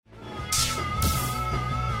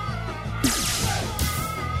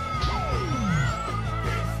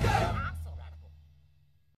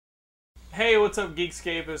Hey, what's up,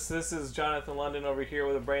 Geekscapists? This is Jonathan London over here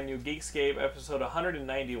with a brand new Geekscape. Episode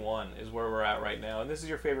 191 is where we're at right now. And this is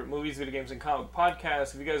your favorite movies, video games, and comic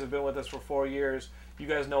podcast. If you guys have been with us for 4 years, you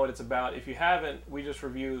guys know what it's about. If you haven't, we just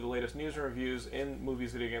review the latest news and reviews in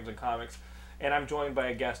movies, video games, and comics. And I'm joined by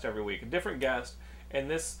a guest every week, a different guest. And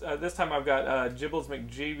this time I've got Gibbles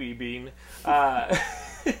McGeeby Bean.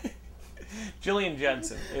 Jillian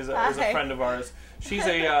Jensen is a friend of ours. She's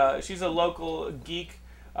a local geek.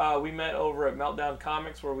 We met over at Meltdown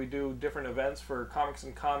Comics, where we do different events for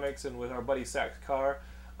comics and with our buddy Sax Carr.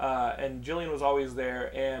 And Jillian was always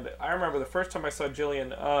there. And I remember the first time I saw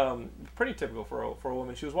Jillian, pretty typical for a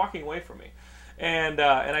woman. She was walking away from me, and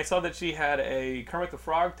I saw that she had a Kermit the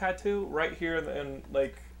Frog tattoo right here and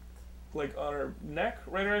like on her neck,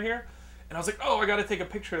 right here. And I was like, oh, I got to take a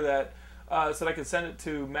picture of that so that I could send it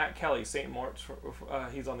to Matt Kelly, St. Mort's.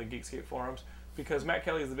 He's on the Geekscape forums. Because Matt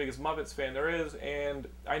Kelly is the biggest Muppets fan there is, and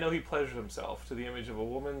I know he pleasured himself to the image of a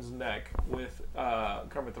woman's neck with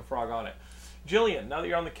Kermit the Frog on it. Jillian, now that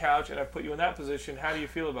you're on the couch and I've put you in that position, how do you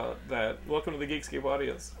feel about that? Welcome to the Geekscape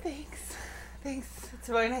audience. Thanks. It's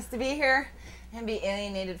really nice to be here and be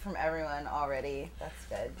alienated from everyone already. That's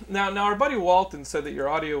good. Now our buddy Walton said that your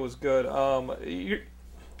audio was good.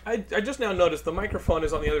 I just now noticed the microphone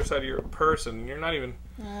is on the other side of your person. You're not even...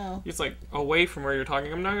 No. It's like away from where you're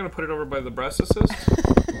talking. I'm now going to put it over by the breast assist.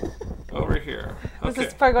 Over here. Okay. This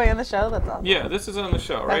is part going on the show? That's awesome. Yeah, this is on the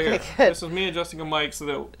show right here. Good. This is me adjusting a mic so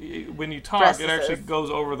that when you talk, Breast it actually assist. goes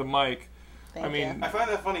over the mic. Thank you. I find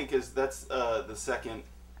that funny because that's the second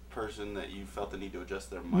person that you felt the need to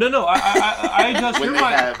adjust their mic. No, I adjust when your they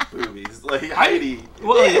mic. have boobies. Like Heidi.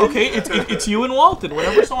 Well, okay, it's you and Walton.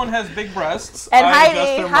 Whenever someone has big breasts, And I Heidi.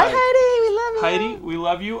 adjust their Hi, mic. Heidi. We love you. Heidi, we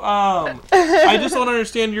love you. I just don't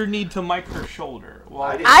understand your need to mic her shoulder. Well,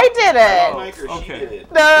 I did I it. didn't okay. She did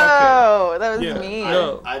it. No, that was Yeah. me.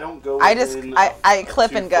 No. I don't go I just, within I a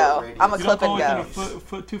clip and 2 go. foot radius. I'm a You clip don't and go go.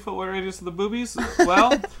 within a 2 foot radius of the boobies?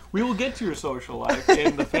 Well, we will get to your social life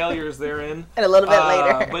and the failures therein. And a little bit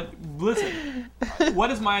later. But listen, what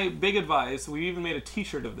is my big advice? We even made a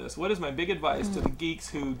t-shirt of this. What is my big advice to the geeks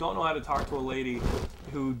who don't know how to talk to a lady,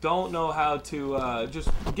 who don't know how to just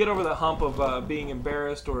get over the hump of being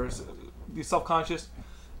embarrassed or be self-conscious,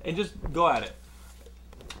 and just go at it?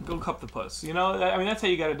 Go cup the puss. You know, I mean, that's how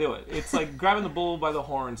you got to do it. It's like grabbing the bull by the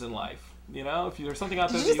horns in life. You know, if there's something out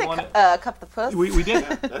there Did you that you say want to... cup the puss? We did.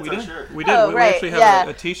 Yeah, that's we our did. shirt. We did. Oh, we right, actually have yeah.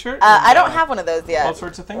 a t-shirt. I don't have one of those yet. All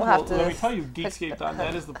sorts of things. We'll have to let me tell you,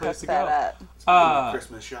 Geekscape.net is the place to go.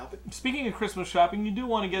 Christmas shopping. Speaking of Christmas shopping, you do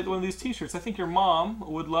want to get one of these t-shirts. I think your mom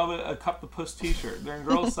would love a Cup the Puss t-shirt. They're in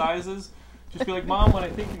girls' sizes. Just be like, Mom, when I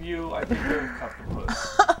think of you, I think of Cup the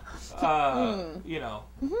Puss. You know,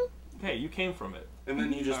 hey, you came from it. And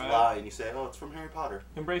then you just lie and you say, "Oh, it's from Harry Potter."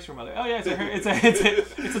 Embrace your mother. Oh yeah,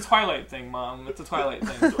 it's a Twilight thing, Mom. It's a Twilight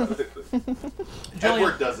thing.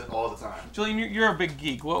 Edward does it all the time. Jillian, you're a big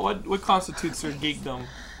geek. What constitutes your geekdom?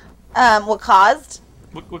 What caused?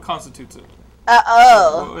 What constitutes it?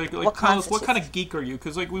 What Tell us, what kind of geek are you?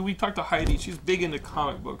 Because like we talked to Heidi, she's big into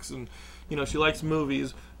comic books and she likes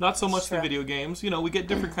movies. Not so much the video games. We get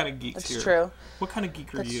different kind of geeks here. That's true. What kind of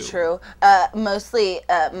geek are you? That's true. Mostly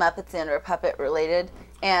Muppets and or puppet related.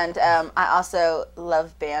 And I also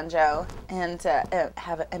love banjo and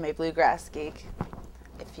am a bluegrass geek.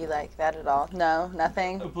 If you like that at all. No,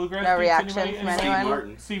 nothing. A bluegrass no geek? reaction from Steve anyone.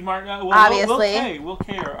 Martin. Steve Martin. Well, Obviously. Will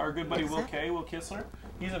K, our good buddy Will K, Will Kistler.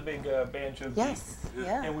 He's a big banjo geek. Yes.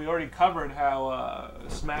 Yeah. And we already covered how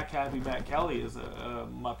smack happy Matt Kelly is a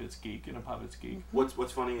Muppets geek and a Puppets geek.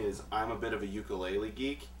 What's funny is I'm a bit of a ukulele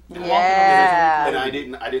geek. Yeah. And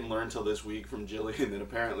I didn't learn till this week from Jillian that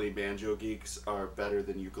apparently banjo geeks are better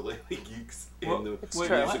than ukulele geeks in the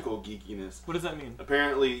musical geekiness. What does that mean?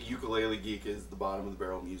 Apparently, ukulele geek is the bottom of the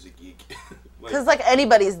barrel music geek. Because like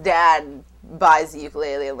anybody's dad buys a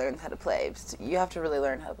ukulele and learns how to play. You have to really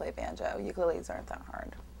learn how to play banjo. Ukuleles aren't that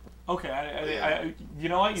hard. Okay, you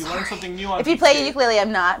know what? You learn something new on If you Geekscape. play a ukulele,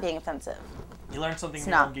 I'm not being offensive. You learn something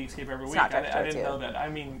new on Geekscape every week. I didn't know that. I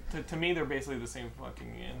mean, to me, they're basically the same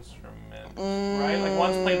fucking instrument, right? Like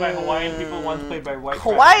one's played by Hawaiian people, one's played by white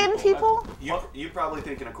Hawaiian people? You probably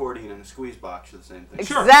think an accordion and a squeeze box are the same thing.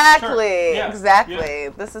 Exactly. Yeah. Exactly. Yeah.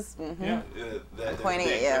 This is Pointing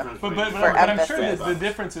at you. But I'm sure that the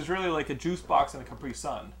difference is really like a juice box and a Capri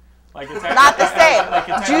Sun. Like it's not the same.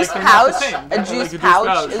 A juice pouch. A juice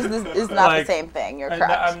pouch is not the same thing. You're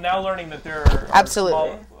correct. I'm now learning that there are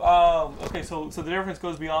absolutely. Okay, so the difference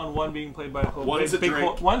goes beyond one being played by one's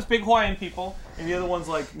big Hawaiian people, and the other one's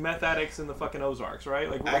like meth addicts in the fucking Ozarks, right?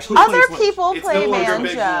 Like actually, other people play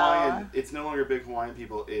banjo. It's no longer big Hawaiian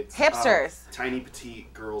people. It's hipsters, tiny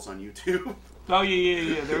petite girls on YouTube. Oh,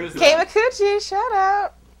 yeah. There is Kate McCucci, shout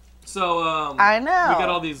out. So, I know. We got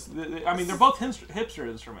all these, I mean, they're both hipster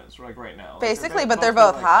instruments, like, right now. Basically, but they're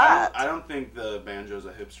both hot. I don't think the banjo's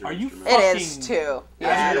a hipster Are you instrument. It is, too.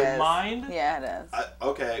 Yeah, it is. Mind? Yeah, it is.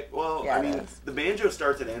 Okay, well, Yeah, I mean, the banjo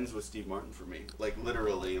starts and ends with Steve Martin for me. Like,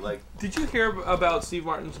 literally, like... Did you hear about Steve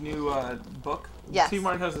Martin's new book? Yes. Steve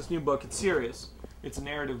Martin has this new book. It's serious. It's a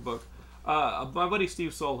narrative book. My buddy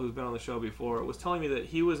Steve Soul, who's been on the show before, was telling me that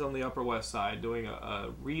he was on the Upper West Side doing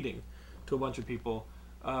a reading to a bunch of people.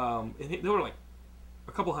 And there were like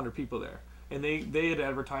a couple hundred people there. And they had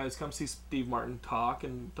advertised, come see Steve Martin talk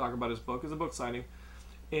about his book. It's a book signing.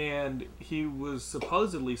 And he was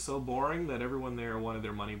supposedly so boring that everyone there wanted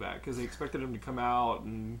their money back. Because they expected him to come out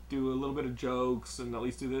and do a little bit of jokes and at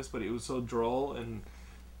least do this. But it was so droll and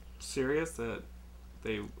serious that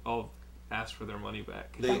they all asked for their money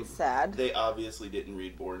back. That's sad. They obviously didn't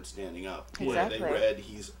read Born Standing Up. Exactly. They read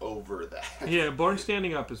He's Over That. Yeah, Born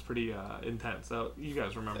Standing Up is pretty intense. So you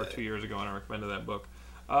guys remember 2 years ago when I recommended that book.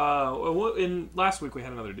 Last week we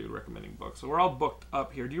had another dude recommending books. So we're all booked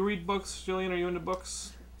up here. Do you read books, Jillian? Are you into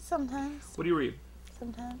books? Sometimes. What do you read?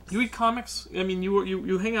 Sometimes. You read comics? I mean,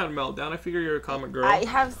 you hang out in Meltdown. I figure you're a comic girl. I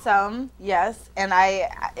have some, yes, and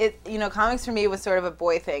comics for me was sort of a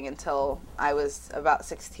boy thing until I was about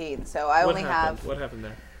 16. So I What happened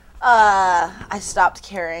there? I stopped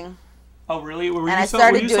caring. Oh, really? And I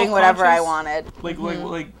started doing whatever I wanted.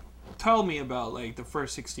 Like, tell me about like the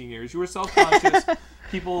first 16 years. You were self-conscious.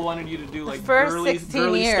 People wanted you to do like girly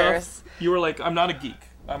stuff. You were like, I'm not a geek.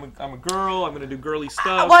 I'm a girl. I'm gonna do girly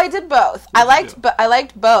stuff. Well, I did both. I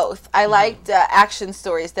liked both. I liked action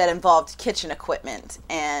stories that involved kitchen equipment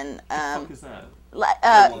and. What the fuck is that?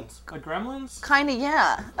 Gremlins. Like Gremlins? Kind of,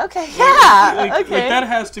 yeah. Okay, yeah. Okay. Like that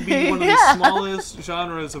has to be one of the smallest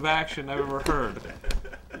genres of action I've ever heard.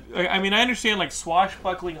 I mean, I understand like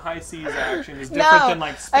swashbuckling high seas action is different than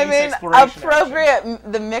like space exploration. Appropriate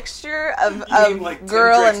action. The mixture of like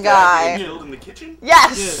girl and guy. Killed in the kitchen?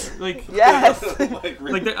 Yes. Yeah, like yes.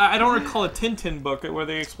 I don't recall a Tintin book where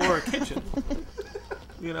they explore a kitchen.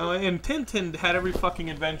 You know, and Tintin had every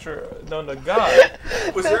fucking adventure known to God.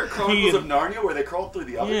 Was there Chronicles of Narnia where they crawled through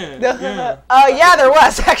the oven? Yeah. Oh, yeah, there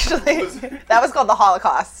was, actually. That was called the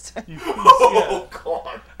Holocaust. Oh,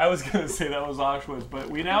 God. I was going to say that was Auschwitz,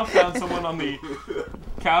 but we now found someone on the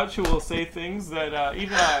couch who will say things that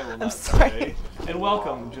even I will not say. And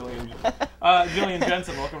welcome, Jillian. Jillian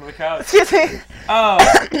Jensen, welcome to the couch. Excuse me.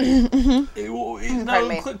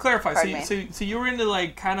 Clarify. So you were into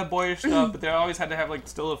like kind of boyish stuff, but they always had to have like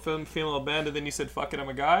still a female band, and then you said, "Fuck it, I'm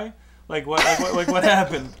a guy." Like what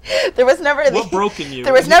happened? There was never what broke in you?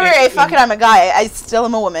 There was never a "fuck it, I'm a guy." I still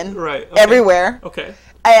am a woman. Right. Okay. Everywhere. Okay.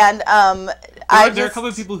 And there are a couple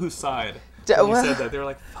of people who sighed when you said that. They were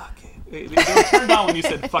like, "Fuck it." They were turned on when you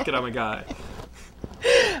said, "Fuck it, I'm a guy."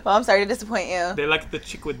 Well, I'm sorry to disappoint you. They like the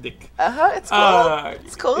chick with dick. It's cool.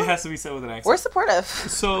 It's cool. It has to be said with an accent. We're supportive.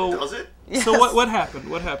 So does it? Yes. So what happened?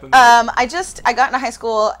 What happened? I got into high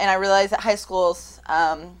school and I realized that high school's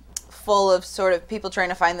full of sort of people trying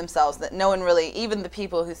to find themselves, that no one really, even the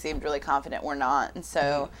people who seemed really confident, were not. And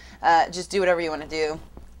so just do whatever you want to do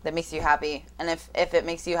that makes you happy. And if it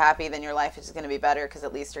makes you happy, then your life is just going to be better because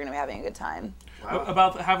at least you're going to be having a good time. Wow.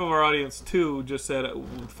 About half of our audience, too, just said,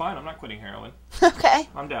 fine, I'm not quitting heroin. Okay.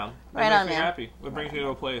 I'm down. Right it on, makes me man. happy. It brings me to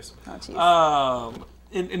a place. Oh, jeez.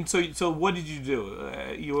 And so what did you do?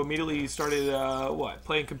 You immediately started,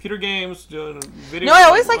 playing computer games, doing video games? No, I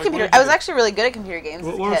always liked computer. I was actually really good at computer games.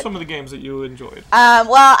 What were some of the games that you enjoyed?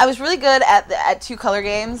 Well, I was really good at two-color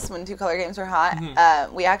games when two-color games were hot.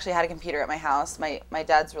 Mm-hmm. We actually had a computer at my house. My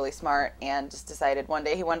dad's really smart and just decided one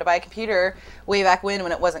day he wanted to buy a computer way back when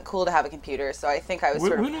it wasn't cool to have a computer. So I think I was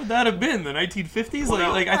When would that have been? The 1950s? Well,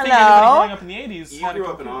 I think everybody growing up in the 80s. You grew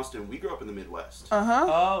up in Austin. We grew up in the Midwest.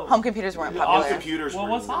 Oh. Home computers weren't popular. Computers well,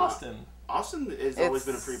 what's Austin? Austin has always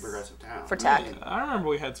been a pretty progressive town. For tech. I remember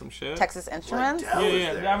we had some shit. Texas Instruments? Dell was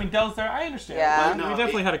there. I mean, Dell's there. I understand. Yeah. We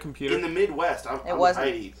definitely had a computer. In the Midwest, It wasn't.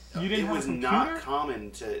 Heidi, You didn't have a computer? not common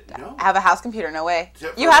to have a house computer, no way.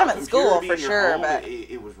 You had them at school for sure, but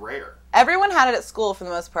it was rare. everyone had it at school for the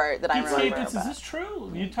most part that I remember. Is this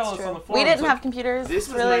true? You tell us on the forums. We didn't have computers. This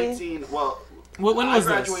was really. When was I this?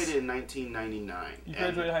 graduated in 1999. You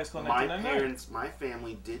graduated high school in 1999? My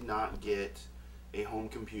family did not get a home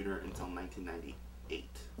computer until 1998.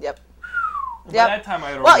 Yep. By that time,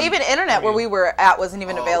 I had well, even internet where we were at wasn't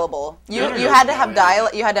even available. You had to have dial.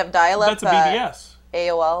 You had to have dial-up. That's a BBS.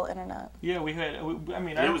 AOL internet. Yeah, we had.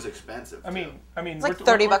 It was expensive. I mean, it's like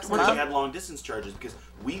 $30 a month. We had long distance charges because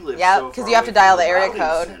we lived. Yeah, because you have to dial the area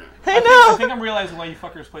code. I think I'm realizing why you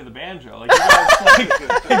fuckers play the banjo. Like, you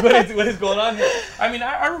guys, what is going on here? I mean,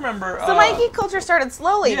 I remember. So my geek culture started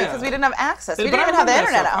slowly because we didn't have access. We didn't even have the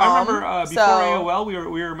internet at home. I remember before AOL,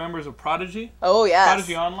 we were members of Prodigy. Oh yes.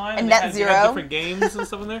 Prodigy Online. And Net Zero. They had different games and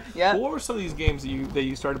stuff in there. Yeah. What were some of these games that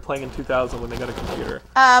you started playing in 2000 when they got a computer?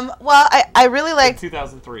 Well, I really liked.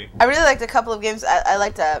 2003. I really liked a couple of games. I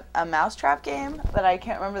liked a Mousetrap game that I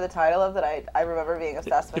can't remember the title of that I remember being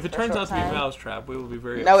obsessed with. If it turns out to be Mousetrap, we will be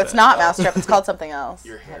very No, upset. it's not Mousetrap. It's called something else.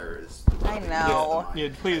 Your hair is... I know. Yeah,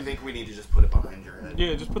 please. I think we need to just put it behind your head.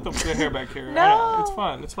 Yeah, just put the hair back here. No. It's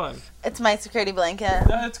fun. It's fun. It's my security blanket.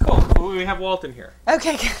 No, it's cool. We have Walton here.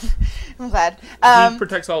 Okay, good. I'm glad. He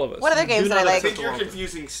protects all of us. What other games did I like? I think you're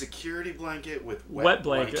confusing security blanket with wet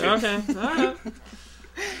blanket. Okay.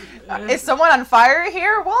 All right. Is someone on fire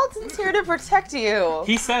here? Walton's here to protect you.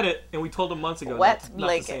 He said it, and we told him months ago Wet not to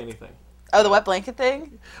blanket. say anything. Oh, the wet blanket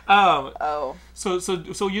thing? Oh.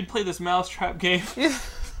 So you'd play this Mousetrap game?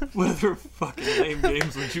 What other fucking lame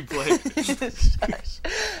games would you play?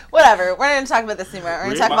 Whatever. We're not going to talk about this anymore. We're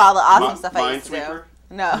going to talk about all the awesome stuff I used to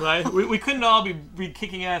do. No. Right? We couldn't all be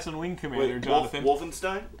kicking ass in Wing Commander, Jonathan.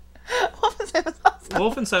 Wolfenstein? Wolfenstein was awesome.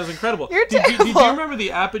 Wolfenstein's incredible. You're did terrible. you remember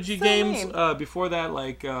the Apogee games before that?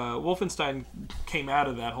 Like, Wolfenstein came out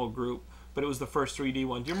of that whole group, but it was the first 3D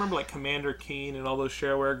one. Do you remember, like, Commander Keen and all those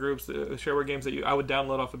shareware groups, shareware games that I would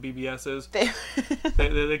download off of BBS's?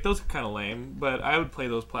 Like, those are kind of lame, but I would play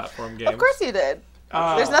those platform games. Of course you did.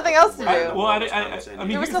 There's nothing else to do. I mean,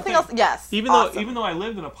 there was nothing else. Yes. Even though I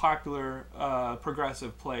lived in a popular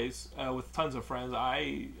progressive place with tons of friends,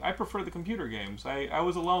 I prefer the computer games. I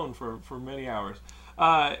was alone for many hours.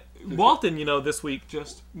 Walton, this week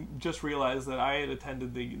just realized that I had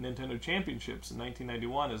attended the Nintendo Championships in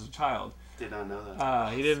 1991 as a child. Did not know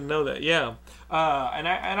that. He didn't know that. Yeah. And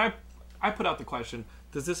I put out the question: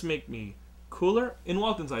 does this make me cooler? In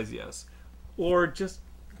Walton's eyes, yes, or just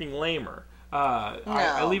being lamer? No.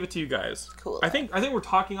 I leave it to you guys. Cool. I think we're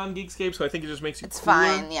talking on Geekscape, so I think it just makes you. It's cooler.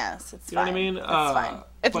 fine. Yes, it's fine. You know what I mean?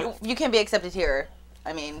 It's fine. If you can be accepted here,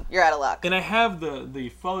 I mean, you're out of luck. And I have the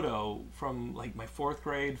photo from like my 4th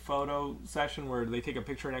grade photo session where they take a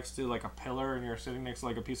picture next to like a pillar and you're sitting next to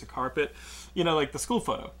like a piece of carpet, like the school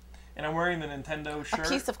photo. And I'm wearing the Nintendo shirt. A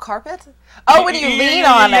piece of carpet? Oh, when you lean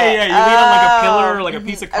on it. Yeah, you lean on like a pillar or like a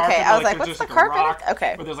piece of carpet. Okay, I was like, what's the carpet?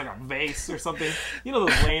 Okay. Or there's like a vase or something.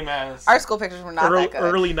 Those lame ass. Our school pictures were not that good.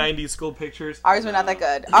 Early 90s school pictures. Ours were not that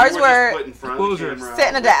good. Ours were sit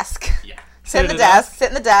in a desk. Yeah. Sit in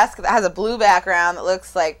the desk that has a blue background that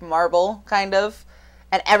looks like marble, kind of.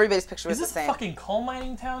 And everybody's picture was the same. Is this fucking coal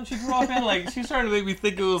mining town she grew up in? Like, she's starting to make me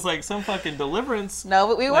think it was like some fucking Deliverance. No,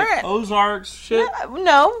 but we weren't. Ozarks shit.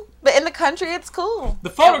 No, but in the country, it's cool. The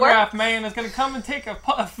photograph man is going to come and take a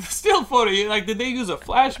still photo. Like, did they use a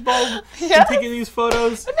flash bulb in taking these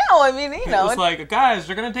photos? No, I mean, It was like, guys,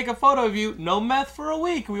 they're going to take a photo of you. No meth for a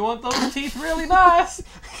week. We want those teeth really nice.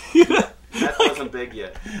 Meth wasn't big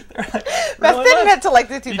yet. Meth didn't hit till like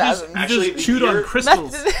the 2000s. Actually, just chewed on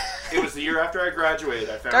crystals. It was the year after I graduated.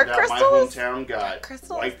 I found Dark out crystals? my hometown got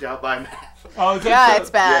wiped out by meth. Oh, yeah, it's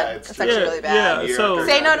bad. Yeah, it's actually really bad. Yeah, so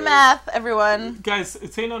say no to meth, everyone. Guys,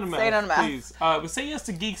 say no to meth. Say no to meth. Please. But say yes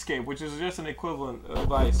to Geekscape, which is just an equivalent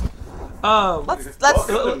device. Let's to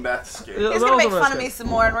Methscape. He's going to make fun of me some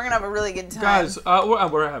more, and we're going to have a really good time. Guys,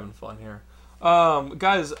 we're having fun here.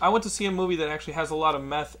 Guys, I went to see a movie that actually has a lot of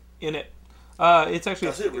meth in it. It's actually.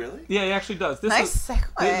 Does it really? Yeah, it actually does. Nice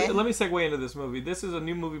segue. Let me segue into this movie. This is a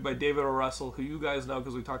new movie by David O. Russell, who you guys know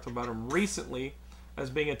because we talked about him recently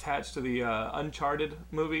as being attached to the Uncharted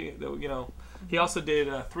movie. He also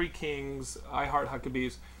did Three Kings, I Heart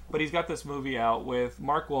Huckabees, but he's got this movie out with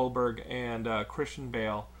Mark Wahlberg and Christian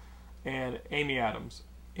Bale and Amy Adams.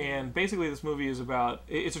 And basically this movie is about,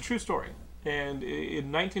 it's a true story. And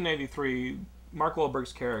in 1993, Mark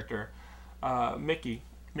Wahlberg's character, Mickey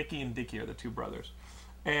and Dickie are the two brothers.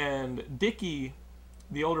 And Dickie,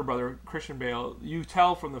 the older brother, Christian Bale, you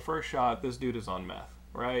tell from the first shot this dude is on meth,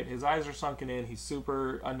 right? His eyes are sunken in, he's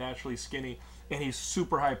super unnaturally skinny, and he's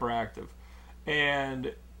super hyperactive.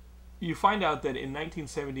 And you find out that in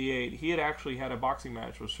 1978, he had actually had a boxing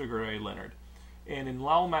match with Sugar Ray Leonard. And in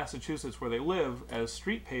Lowell, Massachusetts, where they live as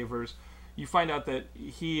street pavers, you find out that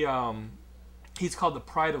he's called the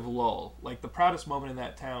Pride of Lowell. Like, the proudest moment in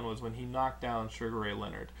that town was when he knocked down Sugar Ray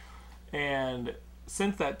Leonard. And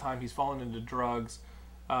since that time, he's fallen into drugs.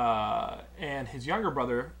 And his younger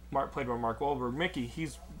brother, played by Mark Wahlberg, Mickey,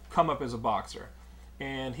 he's come up as a boxer.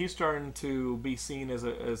 And he's starting to be seen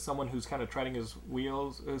as someone who's kind of spinning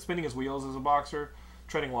his wheels as a boxer,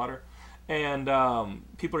 treading water. And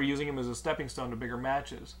people are using him as a stepping stone to bigger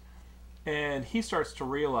matches. And he starts to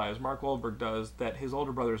realize, Mark Wahlberg does, that his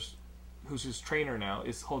older brother's, who's his trainer now,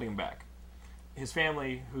 is holding him back. His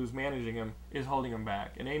family, who's managing him, is holding him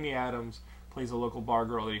back. And Amy Adams plays a local bar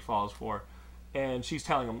girl that he falls for. And she's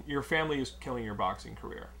telling him, your family is killing your boxing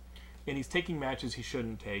career. And he's taking matches he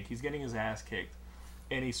shouldn't take. He's getting his ass kicked.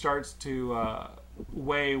 And he starts to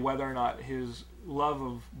weigh whether or not his love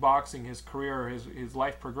of boxing, his career, his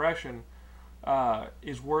life progression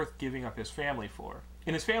is worth giving up his family for.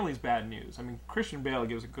 And his family's bad news. I mean, Christian Bale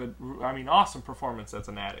gives awesome performance as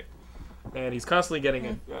an addict. And he's constantly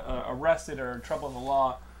getting arrested or in trouble in the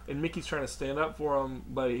law. And Mickey's trying to stand up for him,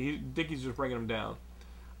 but Dickie's just bringing him down.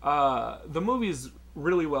 The movie is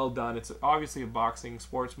really well done. It's obviously a boxing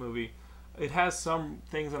sports movie. It has some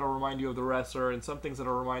things that'll remind you of The Wrestler and some things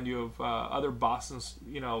that'll remind you of other Boston's,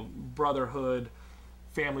 brotherhood,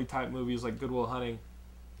 family-type movies like Good Will Hunting.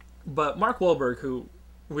 But Mark Wahlberg, who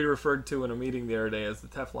we referred to in a meeting the other day as the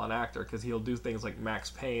Teflon actor, because he'll do things like Max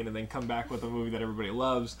Payne and then come back with a movie that everybody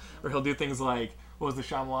loves, or he'll do things like, what was the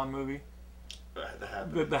Shyamalan movie?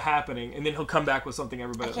 The Happening, and then he'll come back with something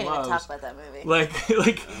everybody loves. I can't even talk about that movie.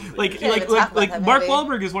 Like Mark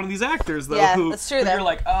Wahlberg is one of these actors though, who that's true, you're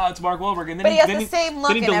like, oh, it's Mark Wahlberg, and then he has the same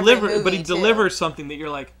look in every movie, but he delivers something that you're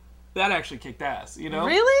like, that actually kicked ass,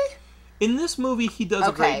 Really? In this movie, he does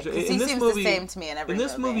a great job. He seems the same to me in every movie. In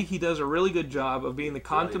this movie, he does a really good job of being the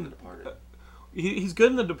he's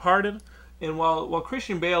good in The Departed, and while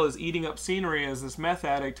Christian Bale is eating up scenery as this meth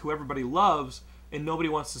addict who everybody loves and nobody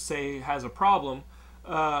wants to say has a problem,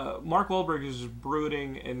 Mark Wahlberg is just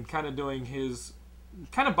brooding and kind of buying his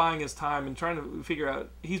time and trying to figure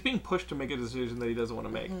out. He's being pushed to make a decision that he doesn't want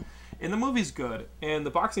to make. Mm-hmm. And the movie's good, and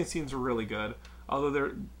the boxing scenes are really good,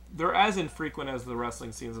 although they're as infrequent as the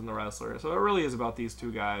wrestling scenes in The Wrestler. So it really is about these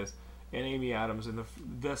two guys and Amy Adams and the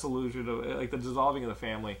dissolution of, like, the dissolving of the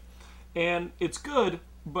family. And it's good,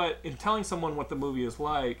 but in telling someone what the movie is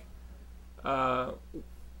like,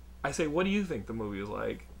 I say, what do you think the movie is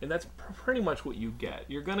like? And that's pretty much what you get.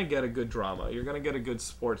 You're going to get a good drama. You're going to get a good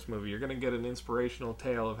sports movie. You're going to get an inspirational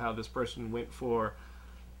tale of how this person went for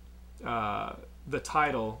the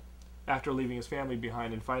title after leaving his family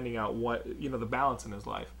behind and finding out what, the balance in his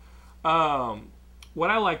life. What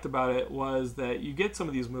I liked about it was that you get some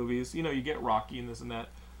of these movies, you get Rocky and this and that,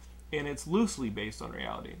 and it's loosely based on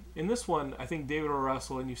reality. In this one, I think David O.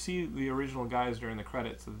 Russell, and you see the original guys during the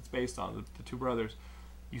credits that it's based on, the two brothers,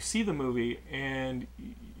 you see the movie and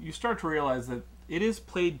you start to realize that it is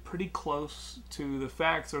played pretty close to the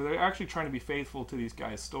facts, or they're actually trying to be faithful to these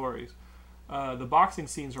guys' stories. The boxing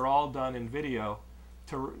scenes are all done in video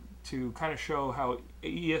to kind of show how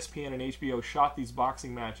ESPN and HBO shot these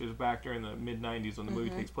boxing matches back during the mid-90s when the movie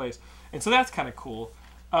takes place. And so that's kind of cool.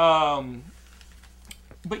 But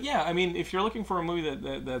yeah, I mean, if you're looking for a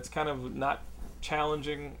movie that's kind of not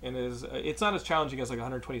challenging and it's not as challenging as like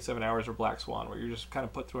 127 Hours or Black Swan, where you're just kind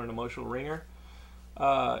of put through an emotional ringer.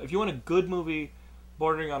 If you want a good movie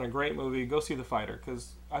bordering on a great movie, go see The Fighter,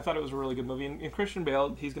 because I thought it was a really good movie. And Christian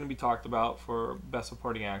Bale, he's going to be talked about for Best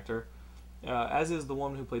Supporting Actor, as is the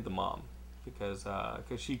woman who played the mom, because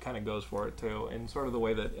she kind of goes for it too, and sort of the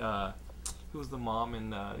way that who was the mom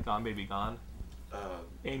in Gone Baby Gone?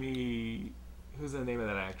 Amy, who's the name of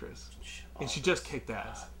that actress? And she just kicked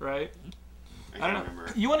ass, right? I don't know.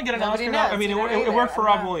 Remember. You want to get an Oscar? I mean, it worked for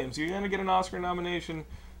Robin Williams. You want to get an Oscar nomination,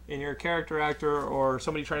 and you're a character actor or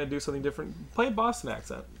somebody trying to do something different, play a Boston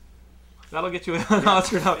accent. That'll get you an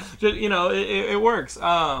Oscar nomination. It works.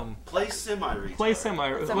 Play semi-retard. Play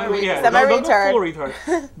semi-retard. Don't go full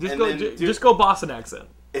retard. Just go Boston accent.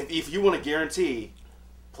 If you want to guarantee,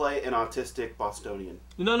 play an autistic Bostonian.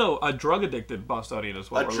 No, a drug-addicted Bostonian is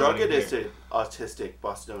what we're getting here. A drug-addicted autistic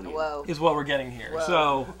Bostonian. Whoa. Is what we're getting here.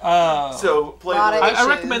 Whoa. So play. I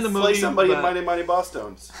recommend the movie. Play somebody in Mighty Mighty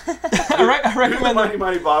Boston's. I recommend the Mighty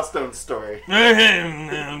Mighty Boston's story.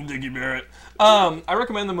 I'm Dickie Barrett. I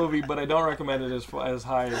recommend the movie, but I don't recommend it as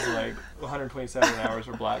high as like 127 Hours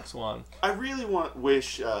or Black Swan. I really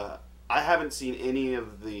wish I haven't seen any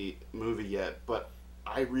of the movie yet, but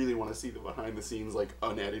I really want to see the behind the scenes, like,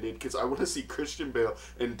 unedited, because I want to see Christian Bale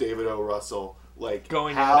and David O. Russell, like,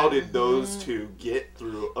 how did those two get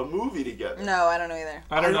through a movie together? No, I don't know either.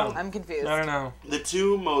 I don't know. I'm confused. I don't know. The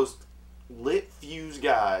two most lit fuse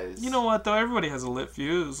guys. You know what, though? Everybody has a lit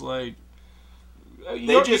fuse, like...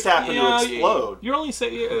 They just happen to explode. You're only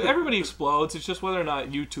saying everybody explodes. It's just whether or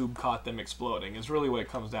not YouTube caught them exploding is really what it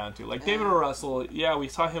comes down to. Like David O. Russell, we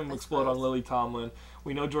saw him explode on Lily Tomlin.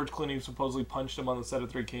 We know George Clooney supposedly punched him on the set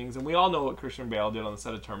of Three Kings, and we all know what Christian Bale did on the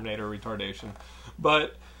set of Terminator Retardation.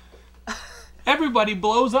 But everybody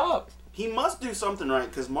blows up. He must do something right,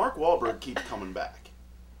 because Mark Wahlberg keeps coming back.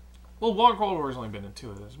 Well, Mark Wahlberg's only been in 2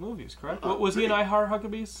 of those movies, correct? Was he in I Heart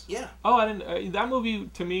Huckabees? Yeah. Oh, I didn't. That movie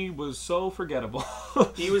to me was so forgettable.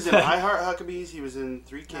 He was in I Heart Huckabees. He was in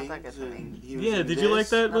Three Kings. Yeah. Did you like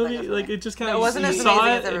that movie? Like it just kind of. It wasn't as amazing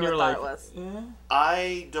as everyone thought it was. Yeah.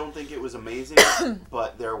 I don't think it was amazing,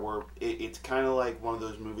 but there were. It's kind of like one of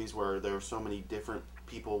those movies where there are so many different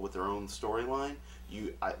people with their own storyline.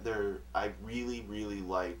 I really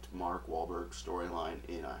liked Mark Wahlberg's storyline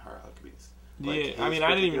in I Heart Huckabees. Like I mean, I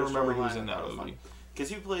didn't even remember he was in that movie. Because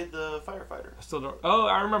he played the firefighter. I still don't. Oh,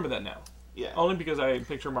 I remember that now. Yeah. Only because I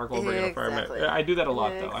picture Mark Wahlberg in a fireman. I do that a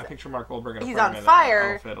lot, though. I picture Mark Wahlberg in a fireman on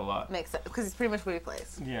fire outfit a lot. Makes sense, because it's pretty much what he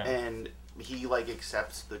plays. Yeah. And he, like,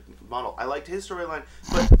 accepts the model. I liked his storyline,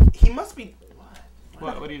 but he must be...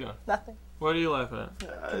 What are you doing? Nothing. What are you laughing at?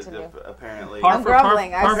 Apparently. I'm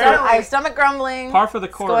grumbling. I have stomach grumbling. Par for the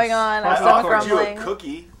course. What's going on? I stomach offered grumbling. you a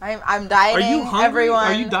cookie. I'm dieting. Are you hungry? Everyone.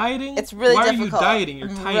 Are you dieting? It's really difficult. Why are you dieting? You're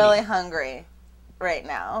I'm tiny. really hungry right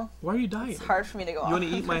now. Why are you dieting? It's hard for me to go on. You want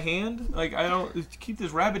to eat my hand? Like, I don't... Keep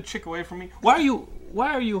this rabid chick away from me. Why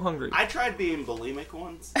are you hungry? I tried being bulimic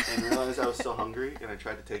once and realized I was still hungry, and I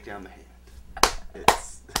tried to take down the hand.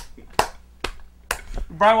 It's...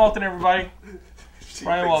 Brian Walton, everybody.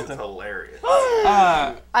 Brian Walton. It's hilarious.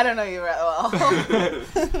 I don't know you that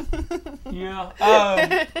Yeah.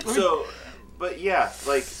 well. But yeah,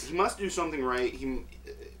 like, he must do something right.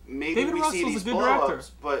 Maybe David we Russell's see these a good director.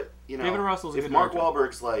 but you know, David Russell's a if good Mark director.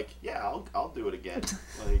 Wahlberg's like, yeah, I'll do it again.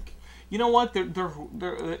 Like, you know what? Do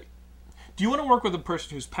you want to work with a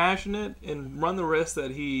person who's passionate and run the risk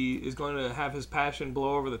that he is going to have his passion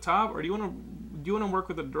blow over the top, or do you want to work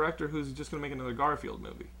with a director who's just going to make another Garfield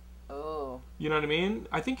movie? Oh. You know what I mean?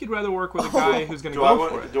 I think you'd rather work with a guy who's going to go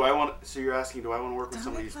for it. So you're asking, do I want to work with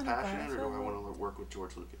somebody who's passionate, or do I want to work with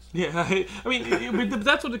George Lucas? Yeah, I mean, but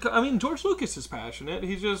that's what George Lucas is passionate.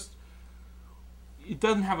 He's just, it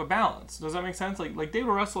doesn't have a balance. Does that make sense? Like David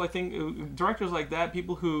Russell, I think directors like that,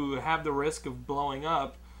 people who have the risk of blowing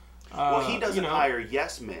up. Well, he doesn't hire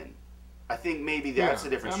yes men. I think maybe that's the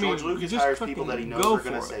difference. George Lucas hires people that he knows are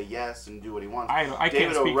going to say yes and do what he wants. I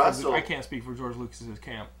can't speak for George Lucas's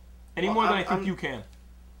camp any more than I think you can.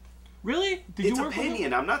 Really? It's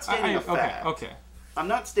opinion. I'm not stating a fact. Okay. I'm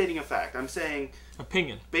not stating a fact. I'm saying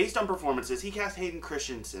opinion. Based on performances, he cast Hayden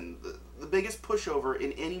Christensen, the biggest pushover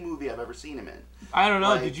in any movie I've ever seen him in. I don't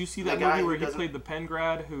know. Did you see that movie where he played the Penn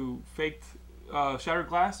grad who faked Shattered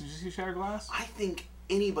Glass? Did you see Shattered Glass? I think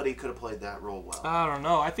anybody could have played that role well. I don't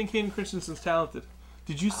know. I think Hayden Christensen's talented.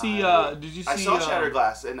 Did you see? I saw Shattered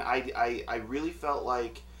Glass, and I really felt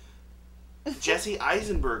like Jesse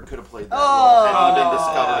Eisenberg could have played that role had he been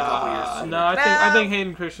discovered a couple years sooner. No, I think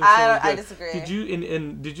Hayden Christensen was good. I disagree.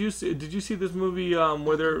 Did you see this movie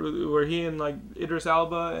where he and like Idris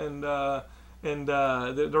Elba and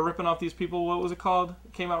they're ripping off these people? What was it called?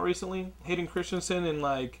 It came out recently. Hayden Christensen and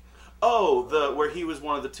like. Oh, where he was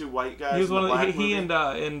one of the two white guys. He was one of he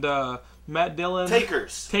and Matt Dillon.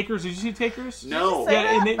 Takers. Takers. Did you see Takers? No.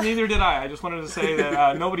 Yeah, neither did I. I just wanted to say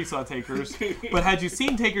that nobody saw Takers. But had you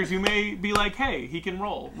seen Takers, you may be like, hey, he can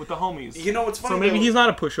roll with the homies. You know what's funny? So maybe he's not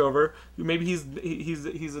a pushover. Maybe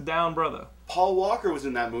he's a down brother. Paul Walker was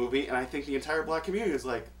in that movie, and I think the entire black community was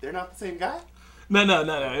like, they're not the same guy?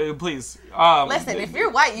 No, please. Listen, if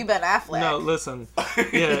you're white, you Ben Affleck. No, listen.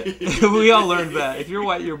 Yeah, we all learned that. If you're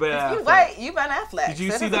white, you're Ben Affleck. If you're white, you Ben Affleck. Did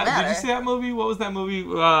you see that? Matter. Did you see that movie? What was that movie?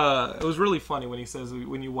 It was really funny when he says,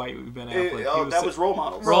 "When you white, Ben Affleck." That was Role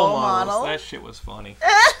Models. Role Models. That shit was funny.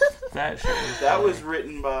 That was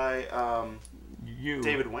written by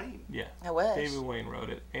David Wayne. Yeah. I wish. David Wayne wrote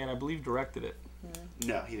it, and I believe directed it.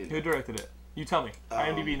 No, he didn't. Who directed it? You tell me.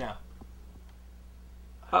 IMDb now.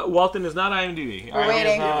 Walton is not IMDb. We're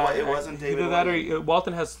waiting. It wasn't David Wayne. Either that or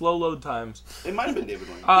Walton has slow load times. It might have been David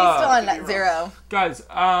Wayne. He's still on net zero. Guys,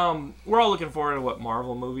 we're all looking forward to what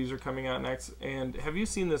Marvel movies are coming out next. And have you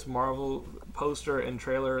seen this Marvel poster and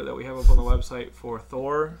trailer that we have up on the website for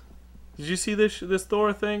Thor? Did you see this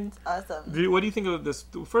Thor thing? Awesome. What do you think of this?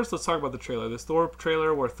 First, let's talk about the trailer. This Thor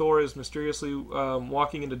trailer where Thor is mysteriously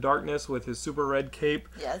walking into darkness with his super red cape.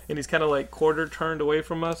 Yes. And he's kind of like quarter turned away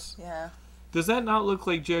from us. Yeah. Does that not look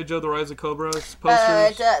like G.I. Joe: The Rise of Cobras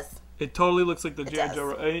posters? It does. It totally looks like the G.I.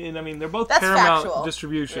 Joe. And I mean, they're both That's Paramount factual,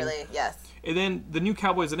 distribution. Really, yes. And then the new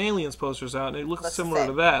Cowboys and Aliens posters out, and it looks similar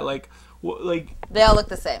to that. Like they all look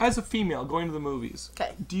the same. As a female going to the movies,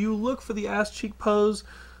 okay, do you look for the ass cheek pose?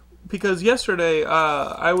 Because yesterday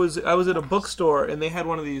I was at a bookstore and they had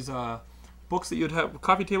one of these books that you'd have, a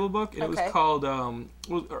coffee table book, and it was called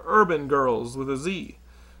Urban Girls with a Z,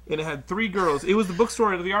 and it had 3 girls. It was the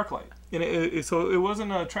bookstore at the ArcLight. And so it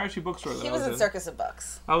wasn't a trashy bookstore. He was in Circus of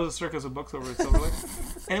Books. I was at Circus of Books over at Silver Lake.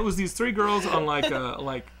 And it was these 3 girls on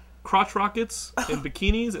like crotch rockets and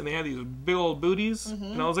bikinis, and they had these big old booties.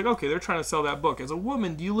 And I was like, okay, they're trying to sell that book. As a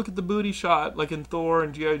woman, do you look at the booty shot, like in Thor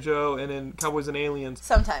and G.I. Joe and in Cowboys and Aliens?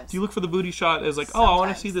 Sometimes. Do you look for the booty shot as like, oh, I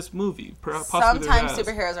want to see this movie? Possibly sometimes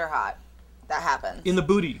superheroes are hot. That happens. In the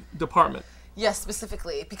booty department. Yes,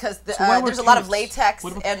 specifically. Because there's a lot of latex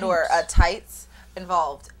and or tights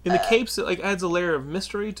involved. In the capes, it like adds a layer of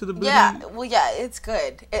mystery to the booty. Yeah, well, yeah, it's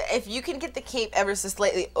good. If you can get the cape ever so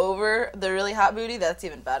slightly over the really hot booty, that's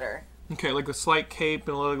even better. Okay, like a slight cape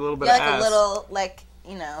and a little bit of ass. A little, like,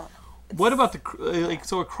 you know. What about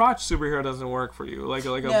so a crotch superhero doesn't work for you? Like a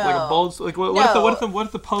bulge. Like what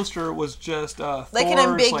if the poster was just like Thor's, an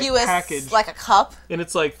ambiguous package, like a cup, and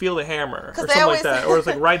it's like Feel the Hammer or something like that, or it's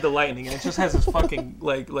like Ride the Lightning, and it just has this fucking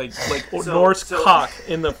like Norse cock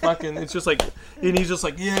in the fucking. It's just like, and he's just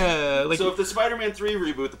like, yeah. Like, so if the Spider-Man 3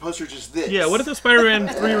 reboot, the poster's just this. Yeah. What if the Spider-Man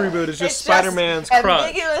 3 reboot is just Spider-Man's crotch?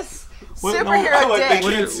 Ambiguous superhero dick. They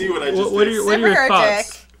can't see what I just did. What are your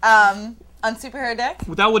thoughts? On superhero dick?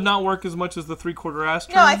 That would not work as much as the 3/4 ass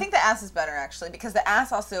term? No, I think the ass is better, actually, because the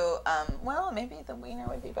ass also, well, maybe the wiener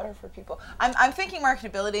would be better for people. I'm thinking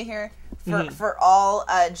marketability here for all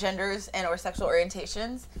genders and or sexual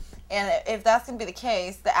orientations, and if that's going to be the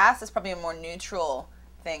case, the ass is probably a more neutral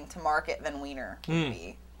thing to market than wiener would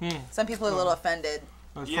be. Some people are a little offended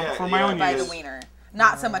by the wiener.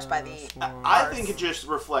 Not so much by the I think it just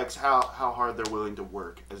reflects how hard they're willing to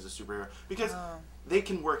work as a superhero. Because they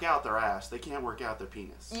can work out their ass. They can't work out their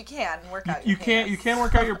penis. You can work out your penis. You can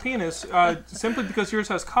work out your penis. Simply because yours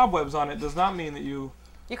has cobwebs on it does not mean that you...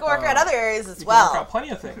 You can work out other areas as well. You can work out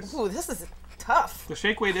plenty of things. Ooh, this is tough. The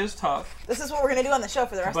shake weight is tough. This is what we're going to do on the show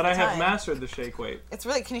for the rest of the time. But I have mastered the shake weight. It's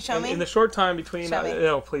really... Can you show me? In the short time between...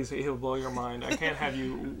 No, please, he'll blow your mind. I can't have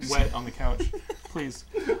you wet on the couch. Please.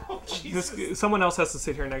 Someone else has to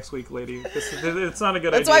sit here next week, lady. It's not a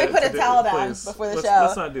good idea. That's why we put a towel down before the show.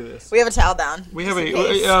 Let's not do this. We have a towel down. We have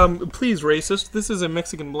please, racist. This is a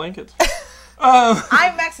Mexican blanket.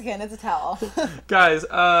 I'm Mexican. It's a towel. Guys,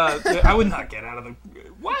 I would not get out of the...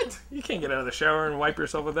 What? You can't get out of the shower and wipe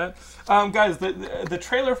yourself with that. Guys, the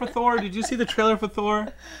trailer for Thor. Did you see the trailer for Thor?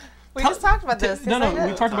 We just talked about this. No,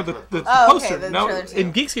 we talked about the poster. Okay, no,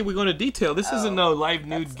 in Geekscape we go into detail. This isn't no live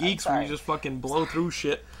nude geeks where you just fucking blow through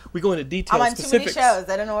shit. We go into detail. I'm on specifics. Too many shows.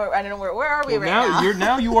 I don't know where are we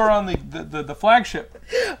now? You are on the flagship.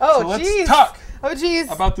 Oh, so let's talk. Oh, jeez.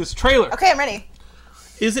 About this trailer. Okay, I'm ready.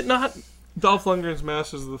 Is it not Dolph Lundgren's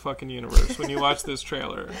Masters of the fucking Universe when you watch this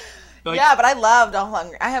trailer? Like, yeah, but I love Dolph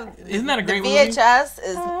Lundgren. Isn't that a great movie? VHS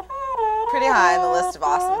is pretty high on the list of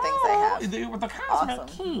awesome things they have.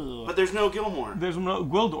 Awesome. But there's no Gilmore. There's no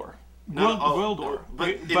Gwildor. Gwildor. But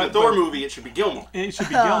in the Thor movie, it should be Gilmore. It should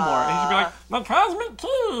be Gilmore. And he should be like, the Cosmic Key.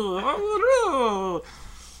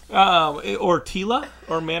 Or Tila,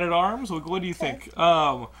 or Man-at-Arms. What do you think?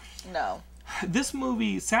 No. This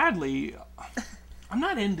movie, sadly, I'm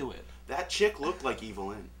not into it. That chick looked like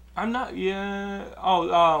Evelyn. I'm not. Yeah.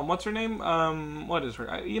 Oh, what's her name? What is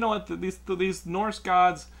her? You know what? These Norse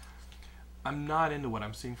gods. I'm not into what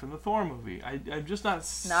I'm seeing from the Thor movie. I'm just not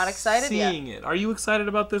excited seeing it. Are you excited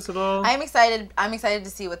about this at all? I'm excited. I'm excited to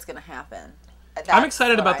see what's going to happen. I'm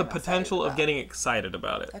excited about the potential of getting excited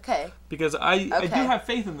about it. Okay. Because I do have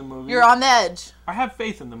faith in the movie. You're on the edge. I have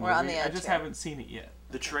faith in the movie. We're on the edge. I just haven't seen it yet.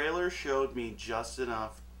 The trailer showed me just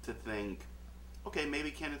enough to think, okay, maybe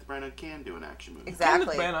Kenneth Branagh can do an action movie.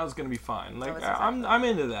 Exactly. Kenneth Branagh's going to be fine. Like I'm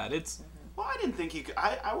into that. It's. Well, I didn't think he could.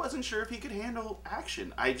 I wasn't sure if he could handle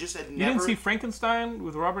action. I just had never. You didn't see Frankenstein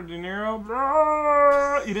with Robert De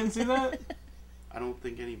Niro? You didn't see that? I don't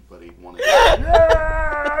think anybody wanted that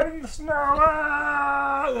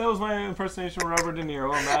was my impersonation of Robert De Niro,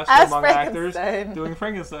 a master among actors, doing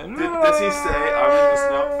Frankenstein. Does he say,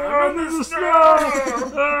 I'm in the snow? I'm in the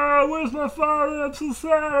snow! Where's my father? I'm so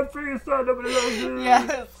sad. I'm Frankenstein. Nobody loves me.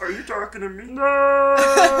 Yes. Are you talking to me?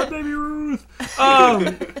 No, Baby Ruth.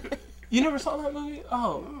 You never saw that movie?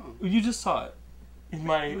 Oh, you just saw it. In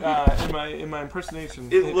my impersonation.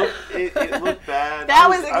 It looked bad. That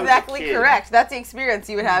was exactly correct. That's the experience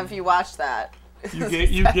you would have if you watched that.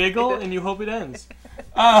 You giggle and you hope it ends.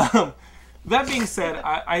 That being said,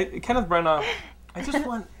 Kenneth Branagh, I just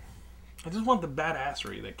want the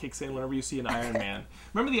badassery that kicks in whenever you see an Iron Man.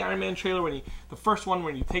 Remember the Iron Man trailer the first one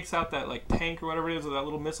when he takes out that like tank or whatever it is with that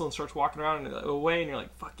little missile and starts walking around and away and you're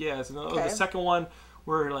like, fuck yes. And the second one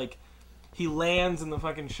where like he lands in the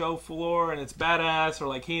fucking show floor and it's badass, or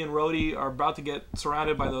like he and Rhodey are about to get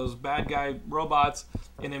surrounded by those bad guy robots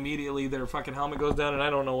and immediately their fucking helmet goes down, and I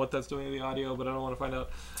don't know what that's doing to the audio, but I don't want to find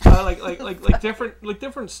out. Like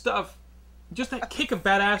different stuff. Just that kick of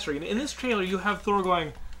badassery. And in this trailer you have Thor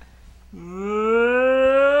going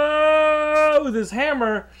with his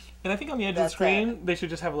hammer, And I think on the edge of the screen, they should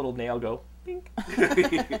just have a little nail go. Bink.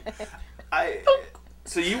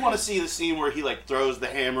 So you want to see the scene where he like throws the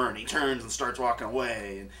hammer and he turns and starts walking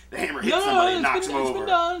away, and the hammer hits somebody and knocks him over.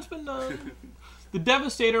 It's been done. The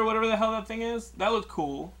Devastator, whatever the hell that thing is, that looked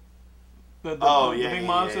cool. The big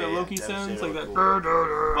monster that Loki sends, like that.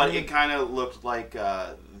 Cool. But it kind of looked like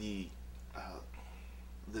the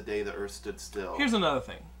day the Earth stood still. Here's another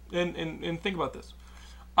thing, and think about this.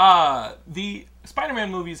 The Spider-Man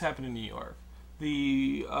movies happen in New York.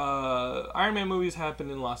 The Iron Man movies happen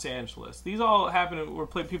in Los Angeles. These all happen where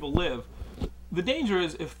people live. The danger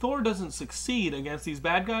is if Thor doesn't succeed against these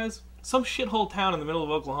bad guys, some shithole town in the middle of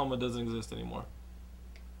Oklahoma doesn't exist anymore.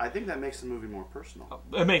 I think that makes the movie more personal.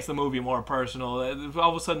 It makes the movie more personal. If all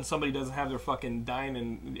of a sudden somebody doesn't have their fucking dine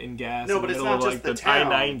in gas in the middle of like the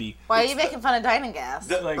I-90. Why are you making fun of dine and gas?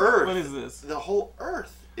 The like, Earth. What is this? The whole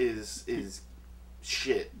Earth is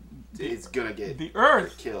shit. It's gonna get the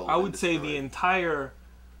Earth killed. I would say the entire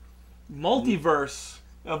multiverse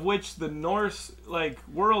of which the Norse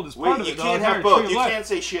world is part of. You can't have both. You can't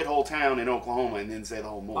say shithole town in Oklahoma and then say the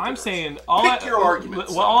whole multiverse. I'm saying pick your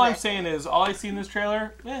arguments. Well, all I'm saying is all I see in this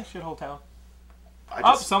trailer, shithole town.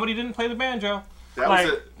 Somebody didn't play the banjo. That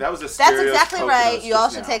was a. That's exactly right. You all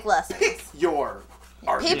should take lessons. Pick your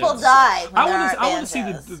arguments. People die. I want to see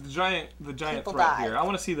the giant People threat die. here. I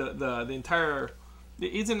want to see the entire.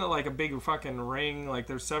 Isn't it like a big fucking ring? Like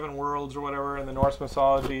there's 7 worlds or whatever in the Norse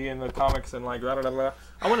mythology and the comics and like blah, blah, blah.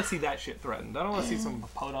 I want to see that shit threatened. I don't want to see some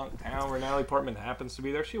podunk town where Natalie Portman happens to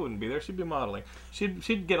be there. She wouldn't be there. She'd be modeling.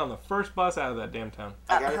 She'd get on the first bus out of that damn town.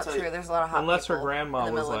 That's true. There's a lot of hot unless people her grandma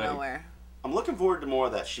in the was middle like. of nowhere. I'm looking forward to more